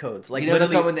cheat codes. Like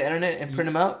look up on the internet and print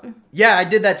them out? Yeah, I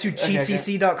did that too.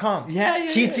 Cheatcc.com. Yeah.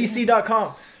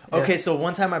 Cheatcc.com. Okay, so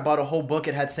one time I bought a whole book.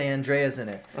 It had San Andreas in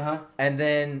it. Uh-huh. And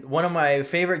then one of my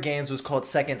favorite games was called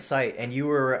Second Sight. And you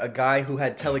were a guy who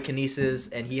had telekinesis.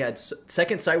 And he had...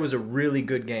 Second Sight was a really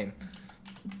good game.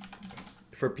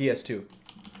 For PS2.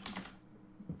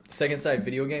 Second Sight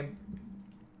video game.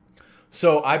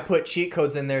 So I put cheat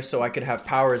codes in there so I could have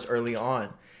powers early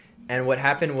on. And what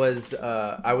happened was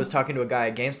I was talking to a guy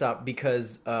at GameStop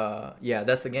because...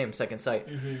 that's the game, Second Sight.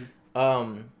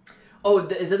 Mm-hmm. Oh,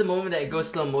 is that the moment that it goes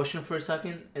slow motion for a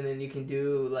second, and then you can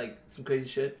do like some crazy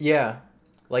shit? Yeah.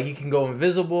 Like you can go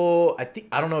invisible.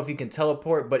 I don't know if you can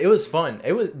teleport, but it was fun.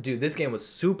 This game was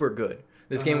super good.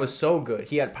 This game was so good.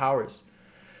 He had powers.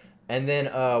 And then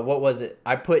what was it?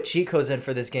 I put cheat codes in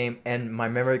for this game, and my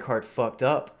memory card fucked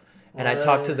up. And I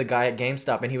talked to the guy at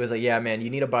GameStop, and he was like, "Yeah, man, you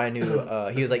need to buy a new."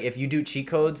 He was like, "If you do cheat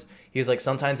codes, he was like,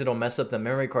 sometimes it'll mess up the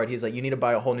memory card." He's like, "You need to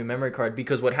buy a whole new memory card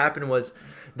because what happened was,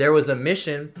 there was a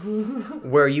mission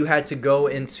where you had to go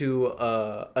into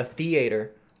a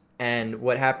theater." And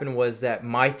what happened was that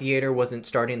my theater wasn't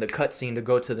starting the cutscene to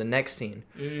go to the next scene.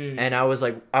 And I was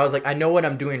like, I know what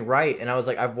I'm doing right. And I was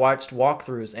like, I've watched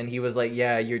walkthroughs. And he was like,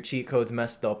 yeah, your cheat codes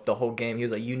messed up the whole game. He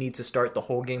was like, you need to start the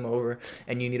whole game over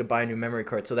and you need to buy a new memory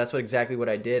card. So that's exactly what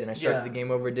I did. And I started the game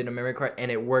over, did a memory card,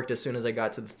 and it worked as soon as I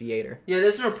got to the theater. Yeah,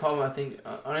 there's no problem, I think.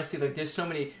 Honestly, like, there's so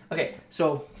many... Okay,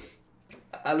 so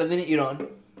I lived in Iran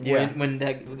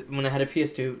when I had a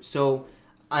PS2. So...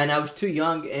 And I was too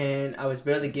young, and I was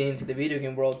barely getting into the video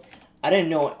game world. I didn't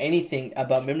know anything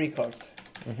about memory cards.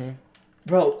 Mm-hmm.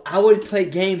 Bro, I would play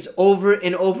games over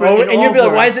and over and over. And you'd be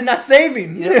like, why is it not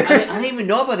saving? You know, I didn't even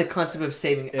know about the concept of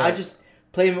saving. Yeah. I just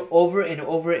play them over and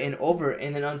over and over.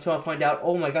 And then until I find out,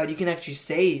 oh my god, you can actually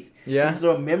save. Yeah. This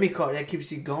little memory card that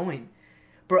keeps you going.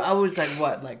 Bro, I was like,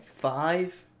 what, like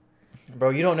 5?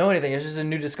 Bro, you don't know anything. It's just a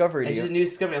new discovery. It's just a new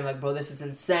discovery. I'm like, bro, this is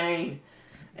insane.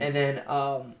 And then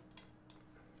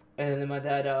my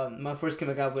dad, my first game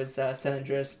I got was San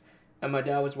Andreas, and my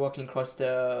dad was walking across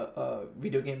the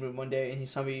video game room one day, and he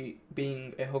saw me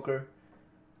being a hooker,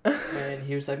 and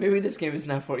he was like, maybe this game is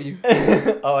not for you.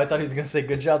 Oh, I thought he was going to say,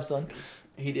 good job, son.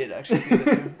 He did, actually. Say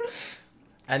that too.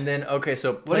 And then, okay,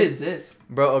 so... What is this?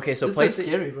 Bro, okay, so... This is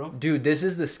scary, bro. Dude, this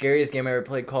is the scariest game I ever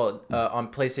played called, on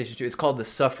PlayStation 2. It's called The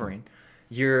Suffering.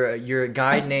 You're a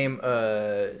guy named,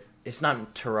 it's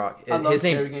not Turok.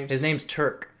 His name's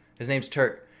Turk. His name's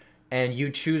Turk. And you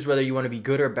choose whether you want to be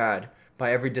good or bad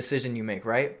by every decision you make,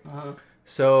 right? Uh-huh.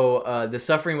 So the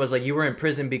suffering was like you were in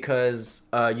prison because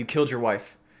you killed your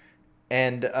wife.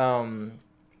 And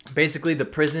basically the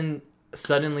prison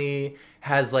suddenly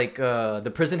has like...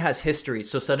 the prison has history.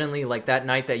 So suddenly like that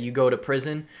night that you go to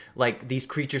prison, like these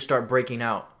creatures start breaking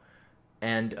out.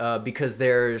 And because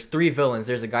there's 3 villains.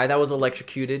 There's a guy that was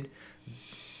electrocuted.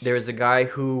 There's a guy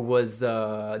who was...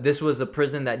 this was a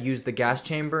prison that used the gas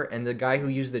chamber, and the guy who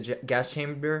used the gas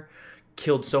chamber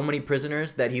killed so many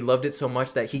prisoners that he loved it so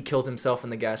much that he killed himself in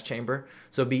the gas chamber.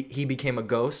 So he became a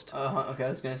ghost. Okay, I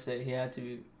was going to say he had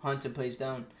to hunt a place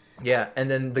down. Yeah, and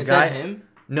then the Is guy... that him?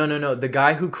 No. The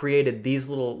guy who created these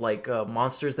little like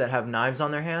monsters that have knives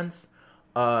on their hands,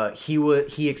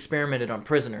 he experimented on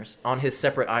prisoners on his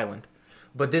separate island.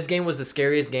 But this game was the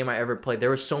scariest game I ever played. There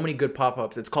were so many good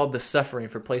pop-ups. It's called The Suffering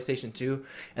for PlayStation 2.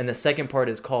 And the second part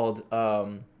is called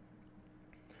The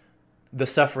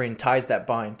Suffering Ties That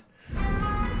Bind.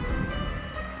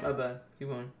 My bad. Keep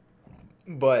going.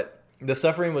 But The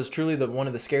Suffering was truly one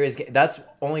of the scariest games. That's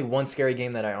only one scary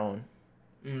game that I own.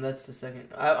 That's the second.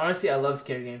 Honestly, I love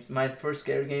scary games. My first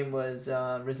scary game was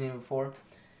Resident Evil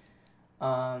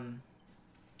 4.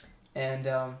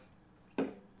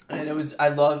 And it was I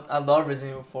love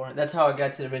Resident Evil 4. That's how I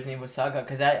got to the Resident Evil saga,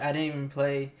 because I didn't even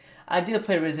play... I did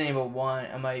play Resident Evil 1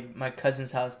 at my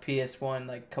cousin's house, PS1,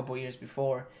 like a couple years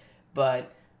before.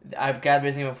 But I got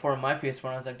Resident Evil 4 on my PS1.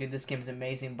 I was like, dude, this game is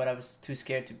amazing. But I was too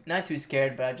scared to... Not too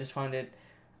scared, but I just found it...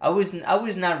 I was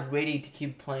not ready to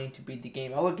keep playing to beat the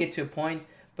game. I would get to a point,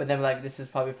 but then like, this is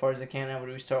probably as far as I can. I would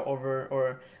restart over.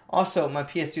 Or also, my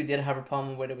PS2 did have a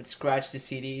problem where it would scratch the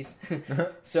CDs,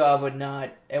 so I would not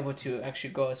able to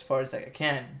actually go as far as I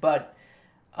can. But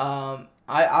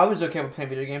I was okay with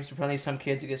playing video games. Apparently, some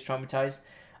kids get traumatized.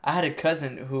 I had a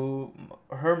cousin who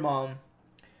her mom.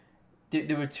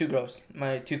 There were 2 girls,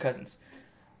 my 2 cousins.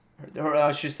 Or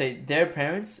I should say, their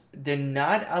parents did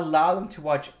not allow them to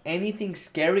watch anything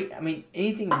scary. I mean,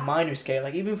 anything minor scary.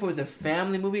 Like, even if it was a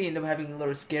family movie, end up having a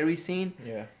little scary scene.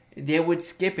 Yeah. They would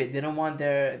skip it. They don't want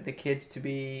the kids to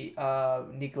be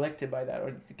neglected by that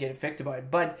or to get affected by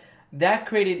it. But that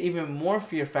created even more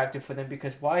fear factor for them,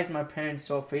 because why is my parents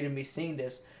so afraid of me seeing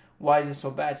this? Why is it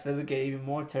so bad? So they would get even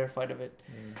more terrified of it.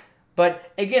 Mm.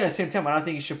 But again, at the same time, I don't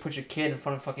think you should put your kid in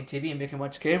front of fucking TV and make him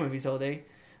watch scary movies all day.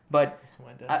 But that's what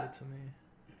my dad did to me.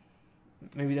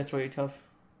 Maybe that's why you're tough.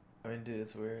 I mean, dude,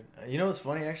 it's weird. You know what's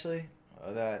funny, actually?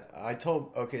 That I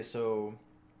told... Okay, so...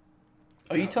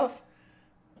 Are you tough?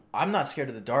 I'm not scared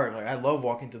of the dark. Like, I love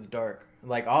walking through the dark.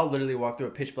 Like, I'll literally walk through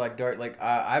a pitch black dark. Like,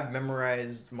 I've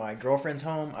memorized my girlfriend's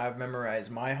home. I've memorized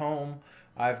my home.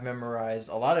 I've memorized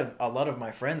a lot of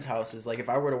my friends' houses. Like, if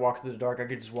I were to walk through the dark, I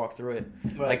could just walk through it.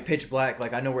 Right. Like, pitch black.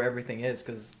 Like, I know where everything is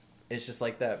because it's just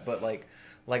like that. But, like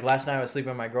last night I was sleeping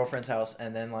at my girlfriend's house,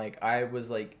 and then, like, I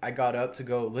got up to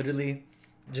go literally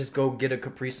just go get a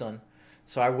Capri Sun.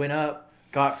 So I went up,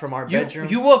 got from our bedroom.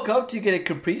 You woke up to get a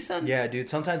Capri Sun? Yeah, dude.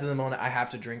 Sometimes in the morning I have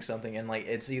to drink something, and like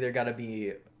it's either got to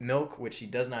be milk, which he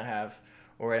does not have,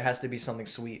 or it has to be something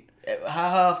sweet.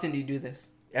 How often do you do this?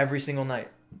 Every single night.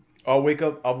 I'll wake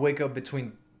up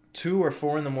between 2 or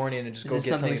 4 in the morning and just go get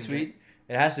something sweet.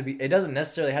 It has to be. It doesn't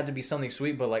necessarily have to be something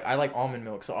sweet, but like I like almond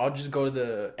milk, so I'll just go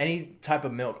to any type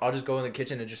of milk. I'll just go in the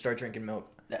kitchen and just start drinking milk.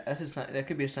 That's a sign. That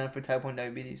could be a sign for type 1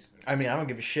 diabetes. I mean, I don't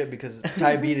give a shit because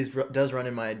diabetes does run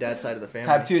in my dad's side of the family.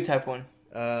 Type 2 or type 1?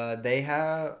 They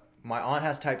have. My aunt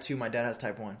has type 2. My dad has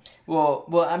type 1.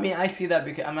 Well, I mean, I see that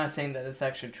because I'm not saying that it's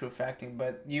actually true facting,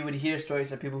 but you would hear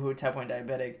stories of people who are type 1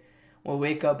 diabetic will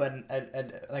wake up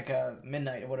at like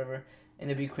midnight or whatever, and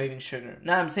they'll be craving sugar.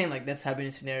 Now, I'm saying like that's happening in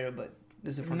a scenario, but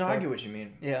this is a fun fact. I get what you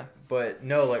mean. Yeah. But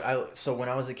no, like so when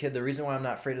I was a kid, the reason why I'm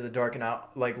not afraid of the dark, and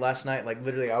like last night, like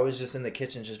literally I was just in the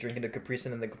kitchen just drinking a Capri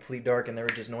Sun in the complete dark, and there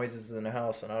were just noises in the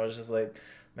house, and I was just like,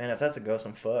 man, if that's a ghost,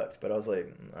 I'm fucked. But I was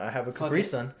like, I have a Capri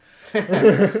Sun.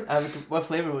 What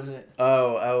flavor was it?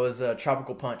 Oh, I was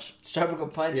Tropical Punch. Tropical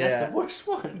Punch? Yeah. That's the worst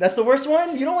one. That's the worst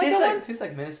one? You don't like that one? Tastes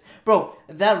like menace. Bro,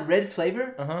 that red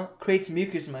flavor creates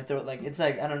mucus in my throat. Like, it's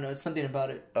like, I don't know, it's something about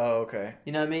it. Oh, okay.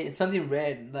 You know what I mean? It's something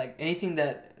red. Like, anything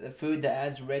the food that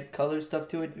adds red color stuff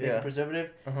to it, like a preservative,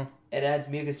 it adds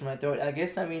mucus in my throat. I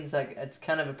guess that means, like, it's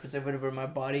kind of a preservative where my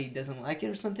body doesn't like it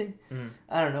or something.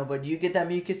 I don't know, but do you get that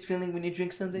mucus feeling when you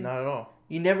drink something? Not at all.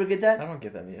 You never get that? I don't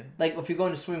get that yet. Like, if you go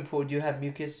in a swimming pool, do you have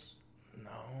mucus?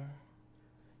 No.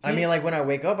 I mean, like, when I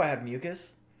wake up, I have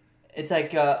mucus. It's like,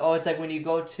 it's like when you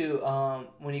go to,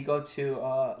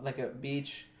 like, a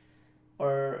beach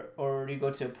or you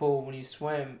go to a pool, when you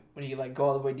swim, when you, like, go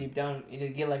all the way deep down, you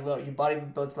get, like, your body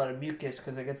builds a lot of mucus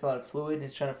because it gets a lot of fluid and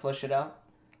it's trying to flush it out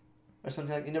or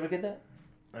something like that. You never get that?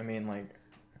 I mean, like,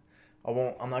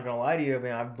 I'm not going to lie to you. I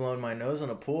mean, I've blown my nose on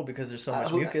a pool because there's so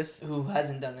much mucus. Who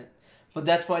hasn't done it? But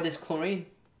that's why there's chlorine,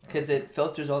 because it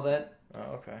filters all that.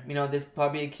 Oh, okay. You know, there's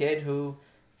probably a kid who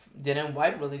didn't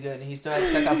wipe really good, and he still has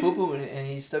caca poo poo, and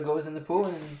he still goes in the pool,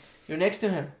 and you're next to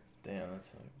him. Damn,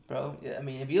 that's like... Bro, yeah, I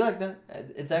mean, if you like that,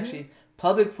 it's actually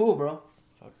public pool, bro.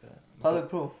 Fuck that. Public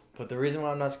pool. But the reason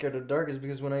why I'm not scared of the dark is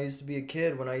because when I used to be a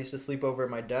kid, when I used to sleep over at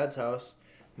my dad's house,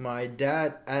 my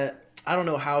dad, I don't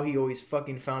know how he always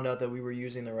fucking found out that we were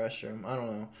using the restroom. I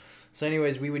don't know. So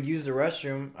anyways, we would use the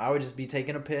restroom. I would just be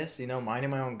taking a piss, you know, minding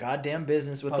my own goddamn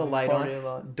business with probably the light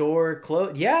on. Door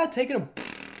closed. Yeah, taking a...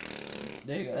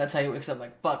 There you go. That's how he wakes up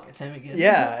like, fuck, it's him again.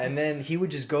 Yeah, and then he would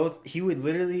just go... He would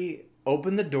literally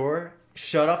open the door,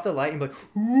 shut off the light, and be like,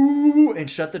 ooh, and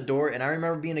shut the door. And I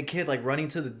remember being a kid, like, running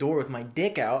to the door with my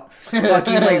dick out,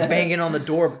 fucking, like, banging on the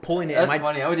door, pulling it. That's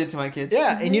funny. I would do it to my kids.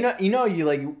 Yeah, and you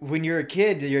like, when you're a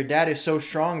kid, your dad is so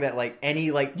strong that, like,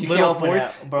 any, like, you little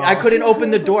force... I couldn't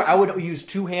open the door. I would use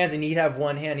 2 hands, and he'd have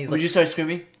 1 hand. He's like... Would you start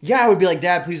screaming? Yeah, I would be like,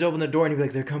 Dad, please open the door. And he'd be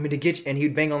like, they're coming to get you. And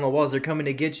he'd bang on the walls, they're coming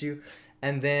to get you.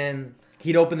 And then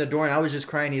he'd open the door, and I was just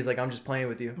crying. He's like, I'm just playing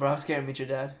with you. Bro, I'm scared to meet your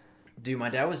dad. Dude, my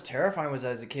dad was terrifying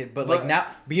as a kid, but like now,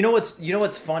 but you know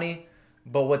what's funny,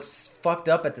 but what's fucked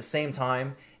up at the same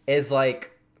time is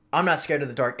like I'm not scared of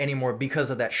the dark anymore because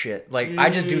of that shit. Like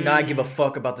I just do not give a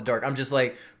fuck about the dark. I'm just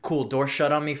like, cool, door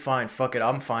shut on me, fine, fuck it,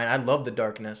 I'm fine. I love the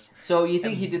darkness. So you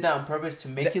think he did that on purpose to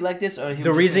make you like this, or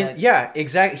the reason? Yeah,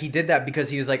 exactly. He did that because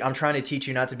he was like, I'm trying to teach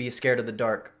you not to be scared of the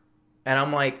dark. And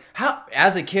I'm like, how?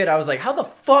 As a kid, I was like, how the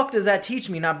fuck does that teach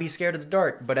me not be scared of the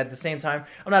dark? But at the same time,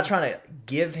 I'm not trying to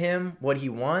give him what he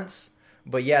wants.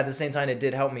 But yeah, at the same time, it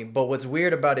did help me. But what's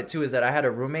weird about it too is that I had a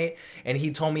roommate, and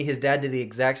he told me his dad did the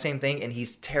exact same thing, and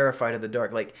he's terrified of the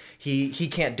dark. Like he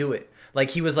can't do it. Like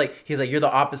he's like, you're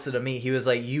the opposite of me. He was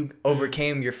like, you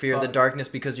overcame your fear of the darkness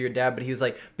because of your dad. But he was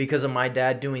like, because of my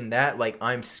dad doing that, like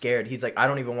I'm scared. He's like, I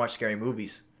don't even watch scary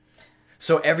movies.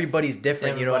 So everybody's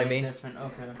different. You know what I mean? Different.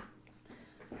 Okay.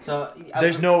 So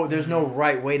there's no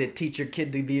right way to teach your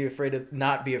kid to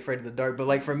not be afraid of the dark. But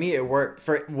like for me, it worked.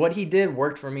 For what he did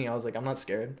worked for me. I was like, I'm not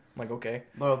scared. I'm like, okay.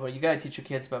 Bro, you gotta teach your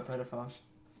kids about pedophiles.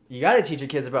 You gotta teach your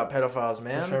kids about pedophiles,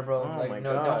 man. For sure, bro. Oh like, my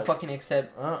no, God. don't fucking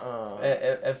accept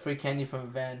a free candy from a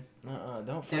van.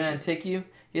 Don't. They're gonna take you.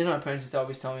 Here's what my parents used to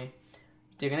always tell me.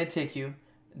 They're gonna take you.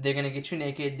 They're gonna get you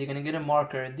naked. They're gonna get a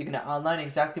marker. They're gonna outline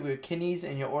exactly where your kidneys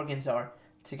and your organs are.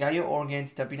 Take out your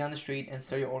organs, dump you down the street, and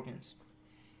sell your organs.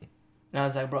 And I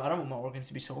was like, bro, I don't want my organs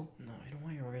to be sold. No, you don't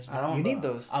want your organs. You need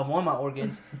those. I want my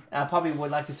organs. And I probably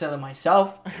would like to sell it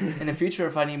myself in the future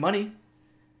if I need money.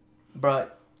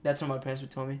 But that's what my parents would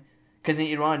tell me. Because in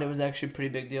Iran, it was actually a pretty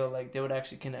big deal. Like, they would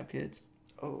actually kidnap kids.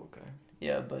 Oh, okay.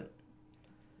 Yeah, but,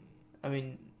 I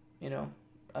mean, I don't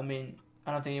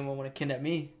think anyone want to kidnap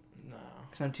me. No.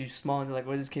 Because I'm too small. And they're like,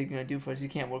 what is this kid going to do for us? He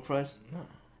can't work for us. No.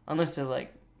 Unless they're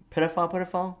like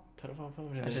Pedophile.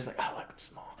 It's just like, I like them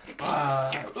small.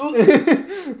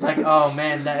 Like, oh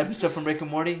man, that episode from Rick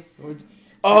and Morty.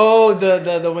 Oh,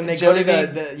 the when they Jelly go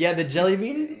to bean? the jelly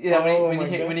bean. Yeah, Oh,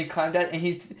 when he climbed out and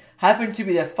he happened to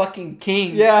be the fucking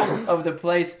king. Yeah. Of the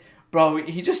place, bro.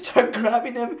 He just started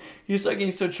grabbing him. He was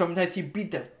getting so traumatized. He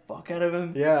beat the fuck out of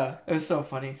him. Yeah. It was so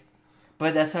funny,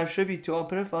 but that's how it should be to all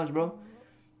pedophiles, bro.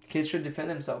 Kids should defend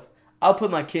themselves. I'll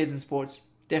put my kids in sports,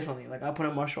 definitely. Like I'll put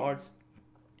in martial arts.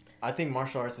 I think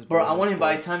martial arts is. Bro, I want him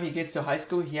by the time he gets to high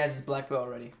school, he has his black belt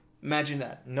already. Imagine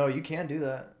that. No, you can't do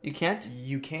that. You can't?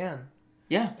 You can.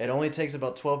 Yeah. It only takes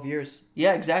about 12 years.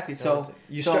 Yeah, exactly. So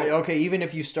you start even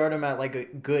if you start him at like a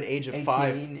good age of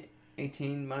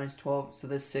 18 minus 12, so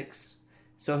that's 6.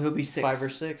 So he'll be 6. 5 or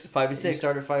 6. 5 or 6. You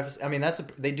start at 5. I mean,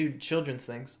 they do children's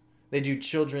things. They do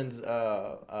children's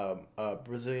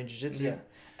Brazilian jiu-jitsu. Yeah.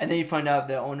 And then you find out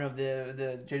the owner of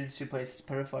the jiu-jitsu place is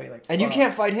pedophile. You're like, and you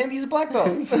can't fight him. He's a black belt.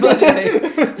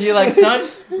 You're like, son,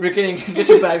 we're getting get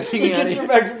your bags. Get your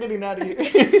bags. We're getting out of here.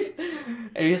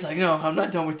 And he's like, no, I'm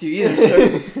not done with you either,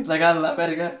 sir. Like, I laugh at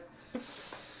it, guy.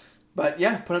 But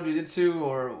yeah, put up jiu-jitsu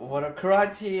or what?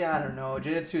 Karate, I don't know.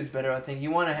 Jiu-jitsu is better, I think. You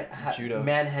want to judo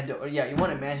manhandle. Yeah, you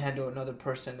want to manhandle another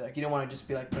person. Like, you don't want to just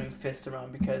be like throwing fists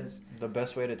around because the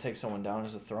best way to take someone down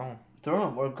is to throw him. Throw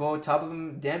him or go top of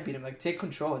him, then beat him. Like, take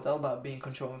control. It's all about being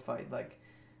control and fight. Like,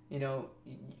 you know,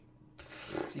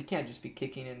 you can't just be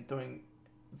kicking and throwing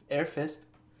air fist.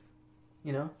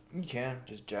 You know? You can.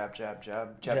 Just jab. Just like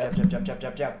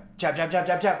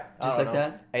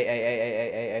that?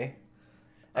 A.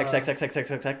 X.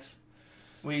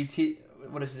 What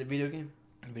is it, a video game?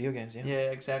 Video games, yeah.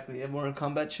 Yeah, exactly. And Mortal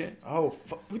Kombat shit. Oh,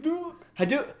 fuck. Hadouken!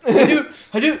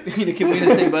 You keep hitting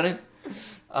the same button.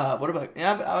 What about...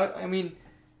 Yeah, I mean...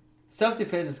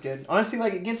 Self-defense is good. Honestly,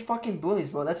 like, against fucking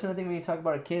bullies, bro. That's another thing when you talk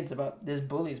about our kids, about there's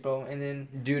bullies, bro. And then...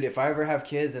 Dude, if I ever have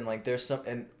kids and, like, there's some...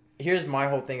 And here's my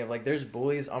whole thing of, like, there's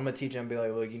bullies. I'm gonna teach them, be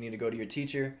like, look, you need to go to your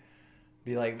teacher.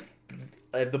 Be like...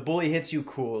 If the bully hits you,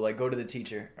 cool. Like, go to the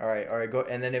teacher. All right, go.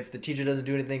 And then if the teacher doesn't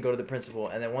do anything, go to the principal.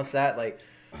 And then once that, like...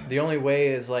 The only way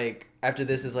is, like... After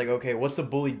this is, like, okay, what's the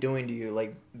bully doing to you?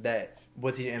 Like, that...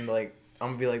 What's he... And, like... I'm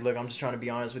gonna be like, look, I'm just trying to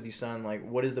be honest with you, son. Like,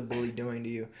 what is the bully doing to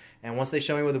you? And once they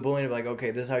show me what the bullying, they're like,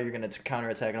 okay, this is how you're gonna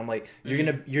counterattack. And I'm like, you're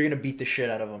gonna beat the shit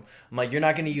out of them. I'm like, you're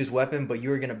not gonna use weapon, but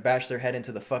you're gonna bash their head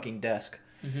into the fucking desk.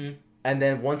 Mm-hmm. And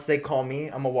then once they call me,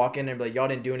 I'm gonna walk in and be like, y'all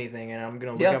didn't do anything. And I'm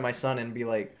gonna look at my son and be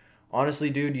like, honestly,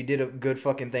 dude, you did a good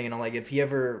fucking thing. And I'm like, if he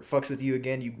ever fucks with you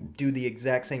again, you do the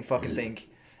exact same fucking thing.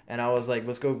 And I was like,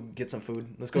 let's go get some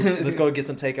food. Let's go get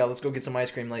some takeout. Let's go get some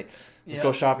ice cream. Like, let's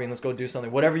go shopping. Let's go do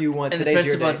something. Whatever you want. And Today's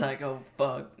your day. The principal's like, oh,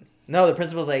 fuck. No, the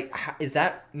principal's like, is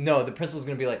that... No, the principal's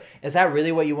going to be like, is that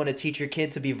really what you want to teach your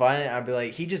kid, to be violent? I'd be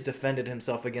like, he just defended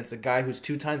himself against a guy who's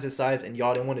 2 times his size and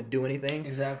y'all didn't want to do anything.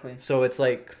 Exactly. So it's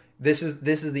like, this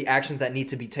is the actions that need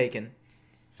to be taken.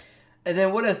 And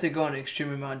then what if they go on an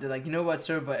extreme amount? They're like, you know what,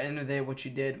 sir? But at the end of the day, what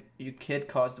you did, your kid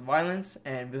caused violence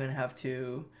and we're going to have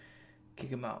to kick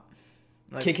him out.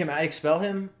 Like, kick him out, expel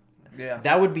him? Yeah.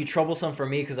 That would be troublesome for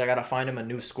me because I got to find him a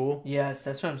new school. Yes,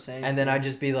 that's what I'm saying. And then I'd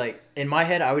just be like, in my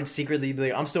head, I would secretly be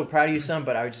like, I'm still proud of you, son,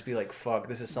 but I would just be like, fuck,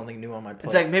 this is something new on my plate.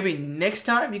 It's like, maybe next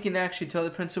time you can actually tell the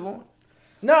principal.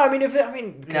 No, I mean, if they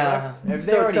already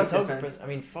told the I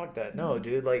mean, fuck that. No,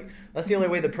 dude, like, that's the only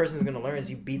way the person's going to learn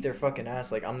is you beat their fucking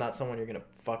ass. Like, I'm not someone you're going to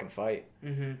fucking fight.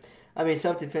 Mm-hmm. I mean,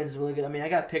 self-defense is really good. I mean, I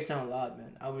got picked on a lot,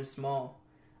 man. I was small.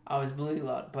 I was bullied a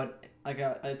lot, but like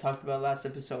I talked about last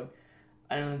episode,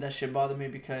 I don't know if that shit bothered me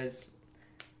because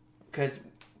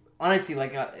honestly,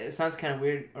 like, it sounds kind of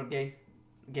weird or gay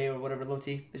or whatever, low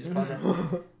T, they just call that.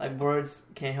 Like, words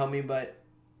can't help me, but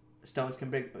stones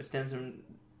and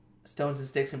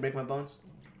sticks can break my bones.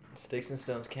 Sticks and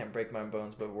stones can't break my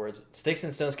bones, but words... Sticks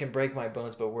and stones can break my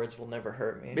bones, but words will never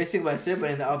hurt me. Basically what I said,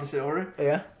 but in the opposite order.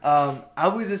 Yeah. I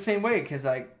was the same way, because,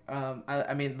 like,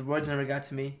 I mean, the words never got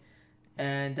to me,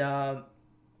 and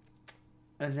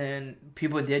then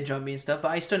people did jump me and stuff,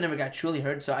 but I still never got truly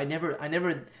hurt, so I never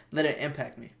let it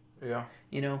impact me. Yeah.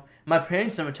 You know? My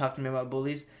parents never talked to me about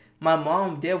bullies. My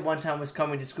mom did one time, was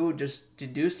coming to school just to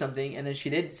do something, and then she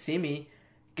did see me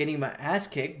getting my ass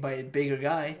kicked by a bigger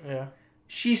guy. Yeah.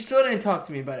 She still didn't talk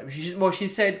to me about it. She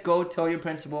said, go tell your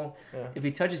principal if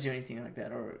he touches you or anything like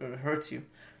that or hurts you.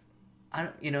 I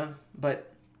don't, you know,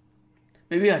 but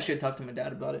maybe I should talk to my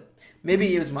dad about it.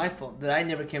 Maybe it was my fault that I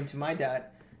never came to my dad,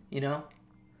 you know?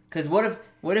 Because what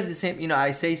if the same, you know,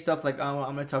 I say stuff like, oh,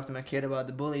 I'm going to talk to my kid about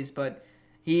the bullies, but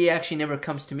he actually never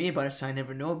comes to me about it, so I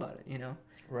never know about it, you know?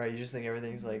 Right, you just think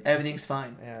everything's like... Everything's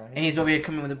fine. Yeah. And he's over here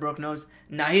coming with a broke nose.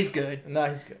 Nah, he's good. Nah,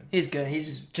 he's good. He's good.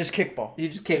 He's just kickball. You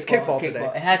just kickball. Kickball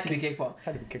today. It has to be kickball.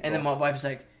 Had to be kickball. And then my wife's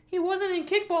like, He wasn't in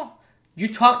kickball.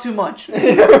 You talk too much.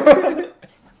 I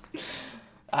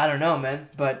don't know, man.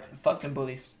 But fuck them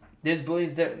bullies. There's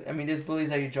bullies there. I mean, there's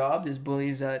bullies at your job. There's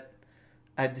bullies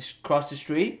across the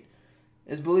street.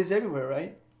 There's bullies everywhere,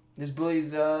 right? There's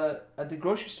bullies at the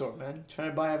grocery store, man. Trying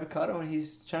to buy avocado and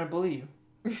he's trying to bully you.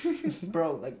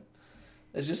 Bro, like,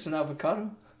 it's just an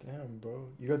avocado. Damn, bro.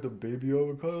 You got the baby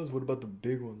avocados? What about the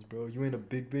big ones, bro? You ain't a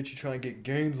big bitch. You trying to get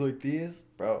gains like these?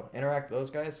 Bro, interact with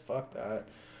those guys? Fuck that.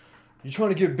 You trying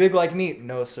to get big like me?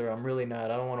 No, sir. I'm really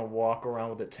not. I don't want to walk around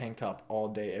with a tank top all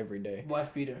day, every day.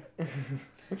 Wife beater.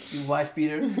 You wife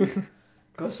beater.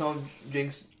 Goes home,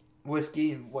 drinks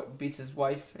whiskey, and beats his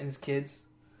wife and his kids.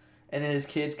 And then his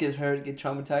kids get hurt, get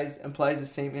traumatized, and applies the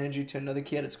same energy to another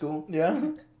kid at school. Yeah.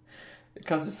 It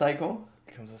comes a cycle.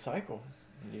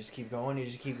 You just keep going,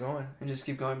 And just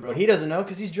keep going, bro. But he doesn't know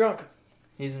because he's drunk.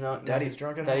 He's not. Daddy's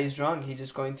drunk at home. Daddy's drunk. He's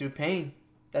just going through pain.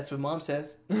 That's what mom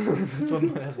says. That's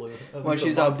When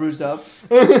she's all bruised up.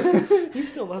 He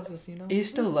still loves us, you know? He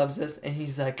still loves us. And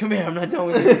he's like, come here, I'm not done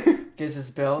with you. Gets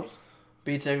his belt.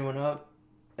 Beats everyone up.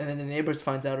 And then the neighbors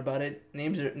finds out about it.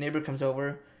 Neighbor comes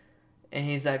over. And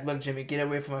he's like, look, Jimmy, get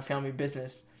away from my family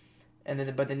business. And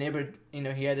then, but the neighbor, you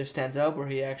know, he either stands up or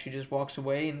he actually just walks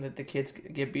away and let the kids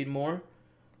get beat more.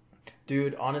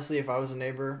 Dude, honestly, if I was a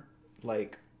neighbor,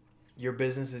 like, your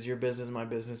business is your business, my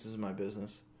business is my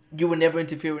business. You would never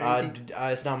interfere with anything?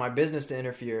 It's not my business to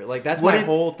interfere. Like, that's my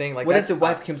whole thing. Like, what if the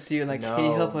wife comes to you like, no. Can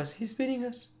you help us? He's beating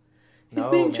us. He's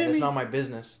beating Jimmy. It's not my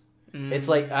business. It's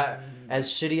like, as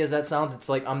shitty as that sounds, it's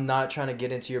like, I'm not trying to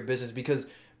get into your business because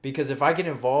if I get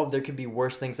involved, there could be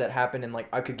worse things that happen and, like,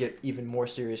 I could get even more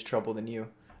serious trouble than you.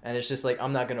 And it's just like,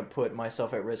 I'm not going to put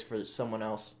myself at risk for someone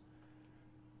else.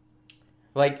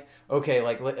 Like, okay,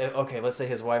 let's say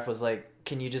his wife was like,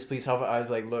 can you just please help? I was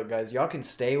like, look, guys, y'all can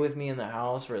stay with me in the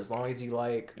house for as long as you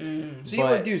like. So you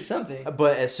would do something.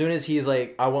 But as soon as he's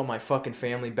like, I want my fucking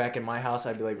family back in my house,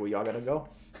 I'd be like, well, y'all gotta go.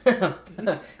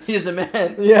 He's the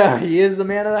man. Yeah, he is the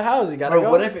man of the house. You gotta go.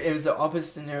 What if it was the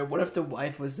opposite scenario? What if the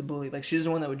wife was the bully? Like, she's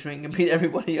the one that would drink and beat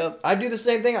everybody up. I'd do the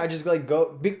same thing. I just like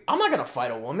go. I'm not gonna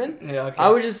fight a woman. Yeah, okay. I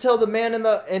would just tell the man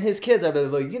and his kids. I'd be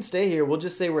like, look, you can stay here. We'll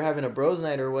just say we're having a bros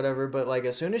night or whatever. But like,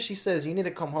 as soon as she says you need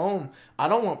to come home, I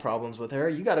don't want problems with her.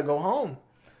 You gotta go home.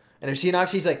 And if she knocks,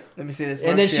 she's like, let me see this.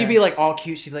 And then she'd be like all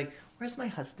cute. She'd be like, where's my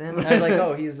husband? And I was like,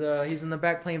 oh, he's in the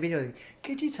back playing video. Like,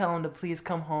 could you tell him to please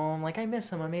come home? Like, I miss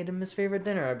him. I made him his favorite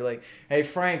dinner. I'd be like, hey,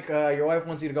 Frank, your wife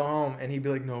wants you to go home. And he'd be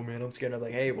like, no, man, I'm scared. I'd be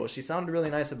like, hey, well, she sounded really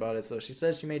nice about it. So she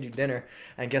said she made you dinner.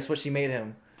 And guess what she made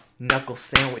him? Knuckle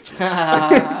sandwiches.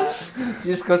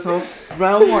 You just goes home.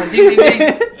 Round one. Ding, ding,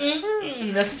 ding.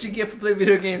 That's what you get for playing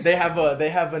video games. They have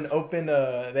an open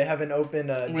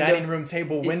dining room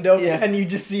table window, and you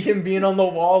just see him being on the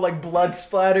wall, like blood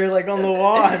splatter, like on the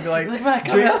wall. I'd be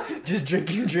like, just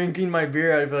drinking my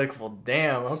beer. I'd be like, well,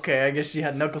 damn, okay, I guess she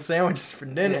had knuckle sandwiches for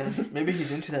dinner. Yeah, maybe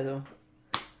he's into that though.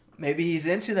 Maybe he's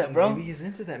into that, bro.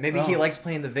 Maybe he likes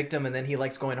playing the victim, and then he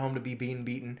likes going home to be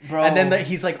beaten. Bro. And then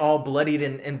he's like all bloodied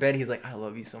in bed. He's like, I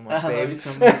love you so much, babe. I love you so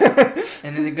much.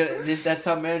 And then that's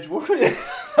how marriage works.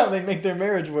 That's how they make their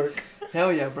marriage work.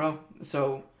 Hell yeah, bro.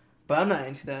 So, but I'm not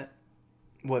into that.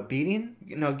 What, beating?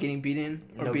 No, getting beaten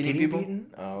or beating people.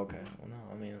 Beaten? Oh, okay. Well, no,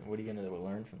 I mean, what are you gonna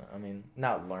learn from that? I mean,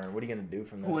 not learn. What are you gonna do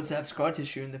from that? Who wants to have scar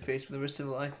tissue in the face for the rest of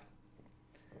their life?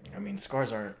 I mean,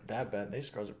 scars aren't that bad. These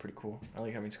scars are pretty cool. I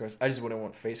like having scars. I just wouldn't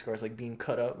want face scars, like being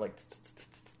cut up, like.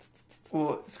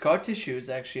 Well, scar tissue is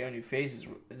actually on your face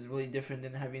is really different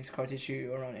than having scar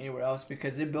tissue around anywhere else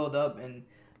because they build up and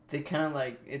they kind of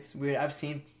like, it's weird. I've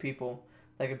seen people,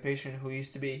 like a patient who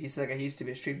used to be, he's like, I used to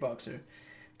be a street boxer.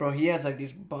 Bro, he has like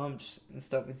these bumps and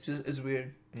stuff. It's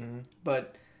weird. Mm-hmm.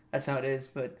 But that's how it is.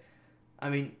 But, I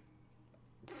mean,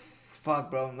 fuck,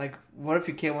 bro. Like, what if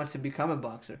your kid wants to become a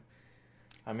boxer?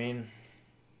 I mean,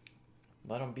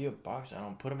 let him be a boxer. I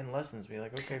don't put him in lessons. Be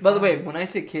like, okay. By the way, when I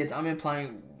say kids, I'm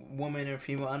implying woman or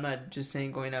female. I'm not just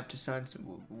saying going after sons.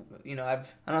 You know,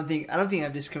 I don't think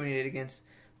I've discriminated against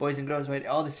boys and girls. Right?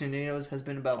 All the scenarios has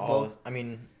been about both. I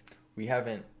mean, we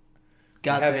haven't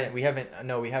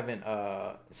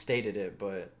stated it,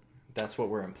 but that's what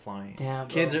we're implying. Damn,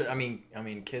 kids bro. are. I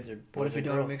mean, kids are. What if your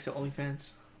daughter makes an OnlyFans?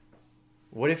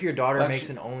 What if your daughter makes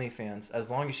an OnlyFans? As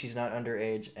long as she's not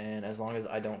underage, and as long as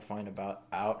I don't find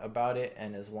out about it,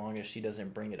 and as long as she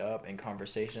doesn't bring it up in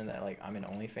conversation that like I'm in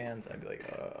OnlyFans, I'd be like,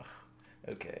 ugh,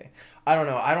 okay. I don't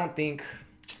know. I don't think.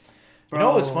 Bro. You know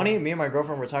what was funny? Me and my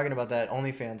girlfriend were talking about that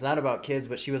OnlyFans, not about kids,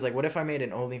 but she was like, "What if I made an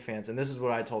OnlyFans?" And this is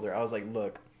what I told her. I was like,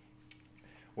 "Look,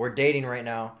 we're dating right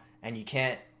now, and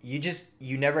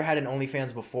you never had an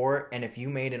OnlyFans before, and if you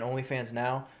made an OnlyFans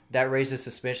now, that raises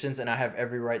suspicions, and I have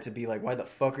every right to be like, why the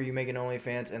fuck are you making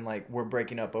OnlyFans, and like, we're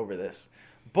breaking up over this.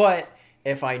 But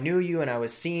if I knew you and I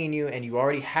was seeing you and you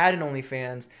already had an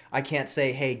OnlyFans, I can't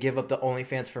say, hey, give up the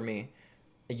OnlyFans for me.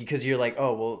 Because you're like,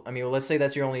 oh, well, I mean, let's say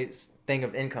that's your only thing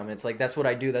of income. It's like, that's what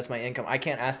I do. That's my income. I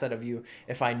can't ask that of you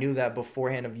if I knew that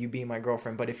beforehand of you being my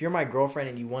girlfriend. But if you're my girlfriend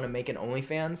and you want to make an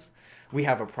OnlyFans, we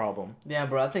have a problem. Yeah,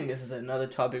 bro, I think this is another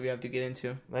topic we have to get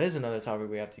into. That is another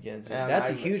topic we have to get into. That's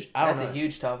a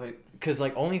huge topic. Because,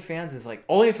 like, OnlyFans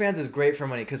is great for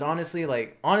money. Because honestly,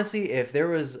 if there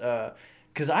was...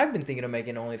 Because I've been thinking of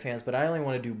making OnlyFans, but I only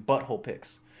want to do butthole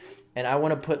pics. And I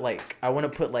want to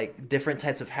put different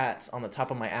types of hats on the top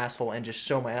of my asshole and just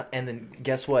show my... And then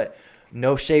guess what?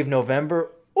 No Shave November.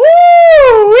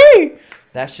 Woo!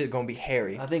 That shit gonna be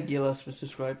hairy. I think Gilles was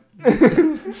subscribed.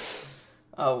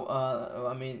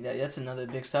 I mean, that's another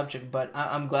big subject, but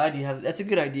I'm glad you have... That's a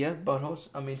good idea, buttholes.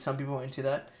 I mean, some people are into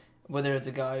that. Whether it's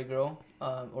a guy or girl,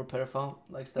 or pedophile,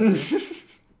 like stuff too.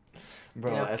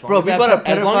 Bro, yeah. as long as we brought up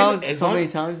pedophiles so many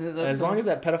times. As long as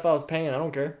that pedophile is paying, I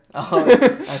don't care. Oh,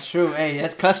 that's true. Hey,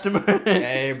 that's customers.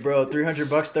 Hey, bro,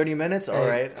 $300, 30 minutes. All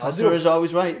right, customer's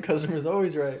always right. Customer's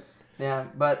always right. Yeah,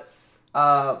 but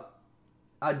I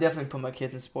definitely put my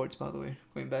kids in sports. By the way,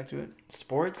 going back to it,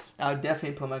 sports. I would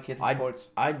definitely put my kids in sports.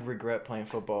 I'd regret playing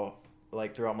football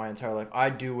like throughout my entire life. I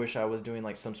do wish I was doing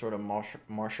like some sort of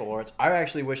martial arts. I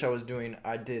actually wish I was doing.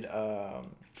 I did.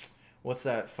 What's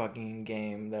that fucking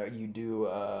game that you do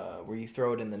where you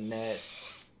throw it in the net?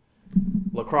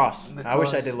 Lacrosse. I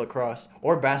wish I did lacrosse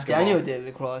or basketball. Daniel did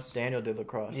lacrosse.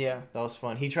 Yeah, that was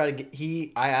fun. He tried to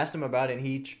get. I asked him about it. And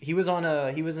he was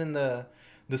in the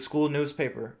school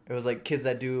newspaper. It was like kids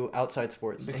that do outside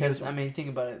sports. Because I mean, think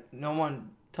about it. No one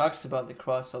talks about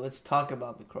lacrosse, so let's talk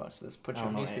about lacrosse. Let's put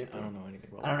your newspaper. I don't know anything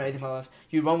about. I don't know anything about lacrosse.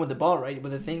 You run with the ball, right?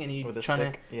 With a thing, and with a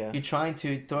stick. Yeah. You're trying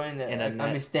to throw in the. In a net.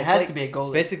 I mean, there has to be a goalie.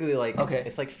 It's basically like okay.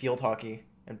 It's like field hockey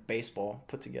and baseball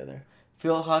put together.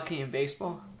 Field hockey and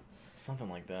baseball. Something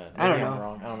like that. Maybe I don't know. I'm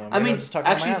wrong. I don't know. Maybe I mean,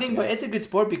 actually, but it's a good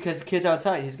sport because kids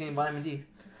outside. He's getting vitamin D.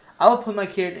 I would put my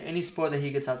kid in any sport that he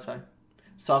gets outside.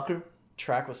 Soccer.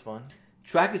 Track was fun.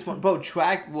 Track is fun, bro.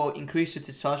 Track will increase your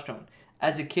testosterone.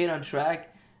 As a kid on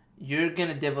track, you're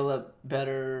gonna develop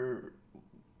better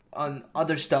on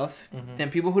other stuff than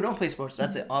people who don't play sports.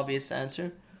 That's an obvious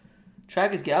answer.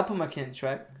 Track is good. I'll put my kid in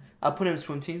track. I'll put him in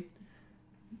swim team.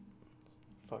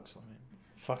 Fuck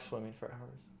swimming for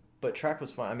hours. But track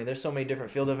was fun. I mean, there's so many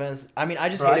different field events. I mean, I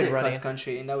just hated running. Cross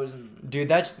country, and that was. Dude,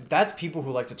 that's people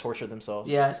who like to torture themselves.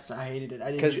 Yes, I hated it.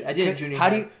 I did junior.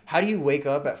 How do you wake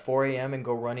up at 4 a.m. and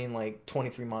go running like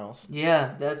 23 miles?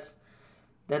 Yeah, that's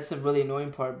a really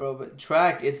annoying part, bro. But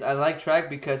track, I like track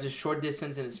because it's short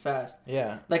distance and it's fast.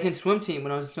 Yeah. Like in swim team,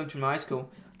 when I was in swim team in high school,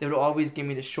 they would always give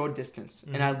me the short distance,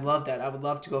 and I love that. I would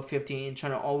love to go 15,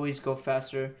 trying to always go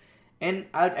faster, and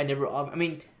I never. I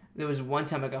mean. There was one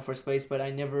time I got first place, but I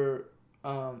never,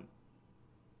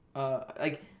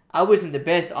 like, I wasn't the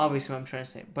best, obviously, what I'm trying to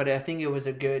say. But I think it was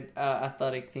a good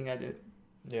athletic thing I did.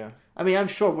 Yeah. I mean, I'm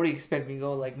short. What do you expect me to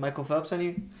go, like, Michael Phelps on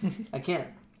you? I can't.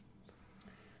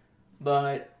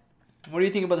 But what do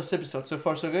you think about this episode? So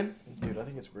far, so good? Dude, I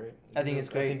think it's great. I think it's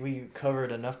great. I think we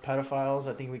covered enough pedophiles.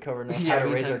 I think we covered enough how to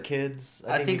raise our kids.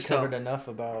 I think we covered enough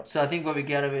about... So I think what we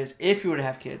get of it is, if you were to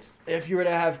have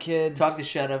kids... Talk the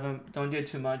shit out of them. Don't do it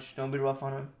too much. Don't be rough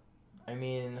on them. I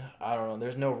mean, I don't know.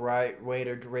 There's no right way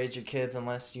to raise your kids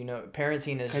unless, you know...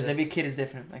 Parenting is because every kid is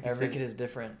different. Like every kid is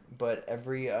different. But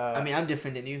every... I mean, I'm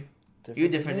different than you. You're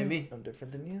different than me. I'm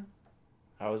different than you.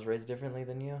 I was raised differently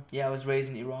than you. Yeah, I was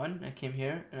raised in Iran. I came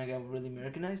here and I got really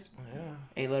Americanized. Yeah.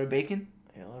 Ate a lot of bacon.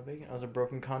 I was a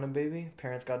broken condom baby.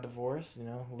 Parents got divorced. You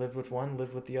know, lived with one,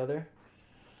 lived with the other.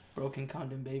 Broken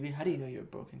condom baby. How do you know you're a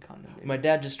broken condom baby? My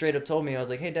dad just straight up told me. I was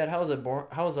like, "Hey, Dad, how was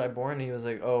I born?" And he was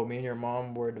like, "Oh, me and your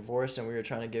mom were divorced, and we were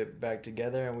trying to get back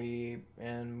together, and we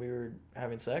were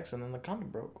having sex, and then the condom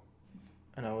broke."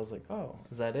 And I was like, "Oh,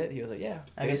 is that it?" He was like, "Yeah."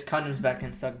 I guess condoms back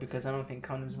then suck because I don't think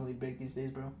condoms really break these days,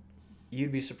 bro.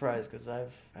 You'd be surprised because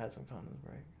I've had some condoms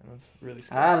break, and that's really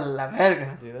scary. A la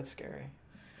verga. Dude, that's scary.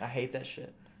 I hate that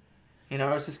shit. You know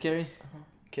what else is scary?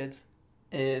 Kids.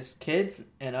 Is kids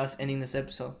and us ending this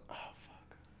episode. Oh,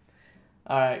 fuck.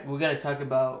 Alright, we gotta talk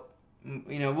about...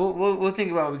 You know, we'll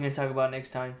think about what we're gonna talk about next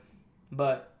time.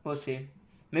 But, we'll see.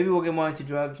 Maybe we'll get more into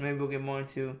drugs. Maybe we'll get more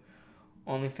into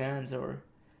OnlyFans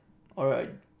or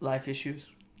life issues.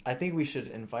 I think we should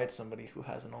invite somebody who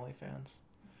has an OnlyFans.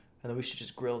 And then we should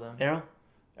just grill them. Arrow?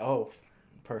 Oh,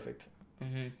 perfect.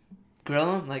 Mm-hmm.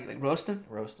 Grill them? Like roast them?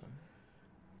 Roast them.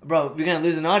 Bro, we're going to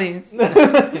lose an audience.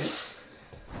 Just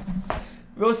kidding.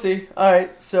 We'll see. All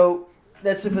right, so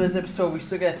that's it for this episode. We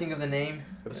still gotta think of the name.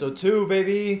 Episode 2,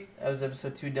 baby. That was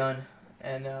episode 2 done,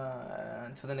 and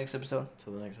until the next episode.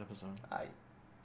 Till the next episode. All right.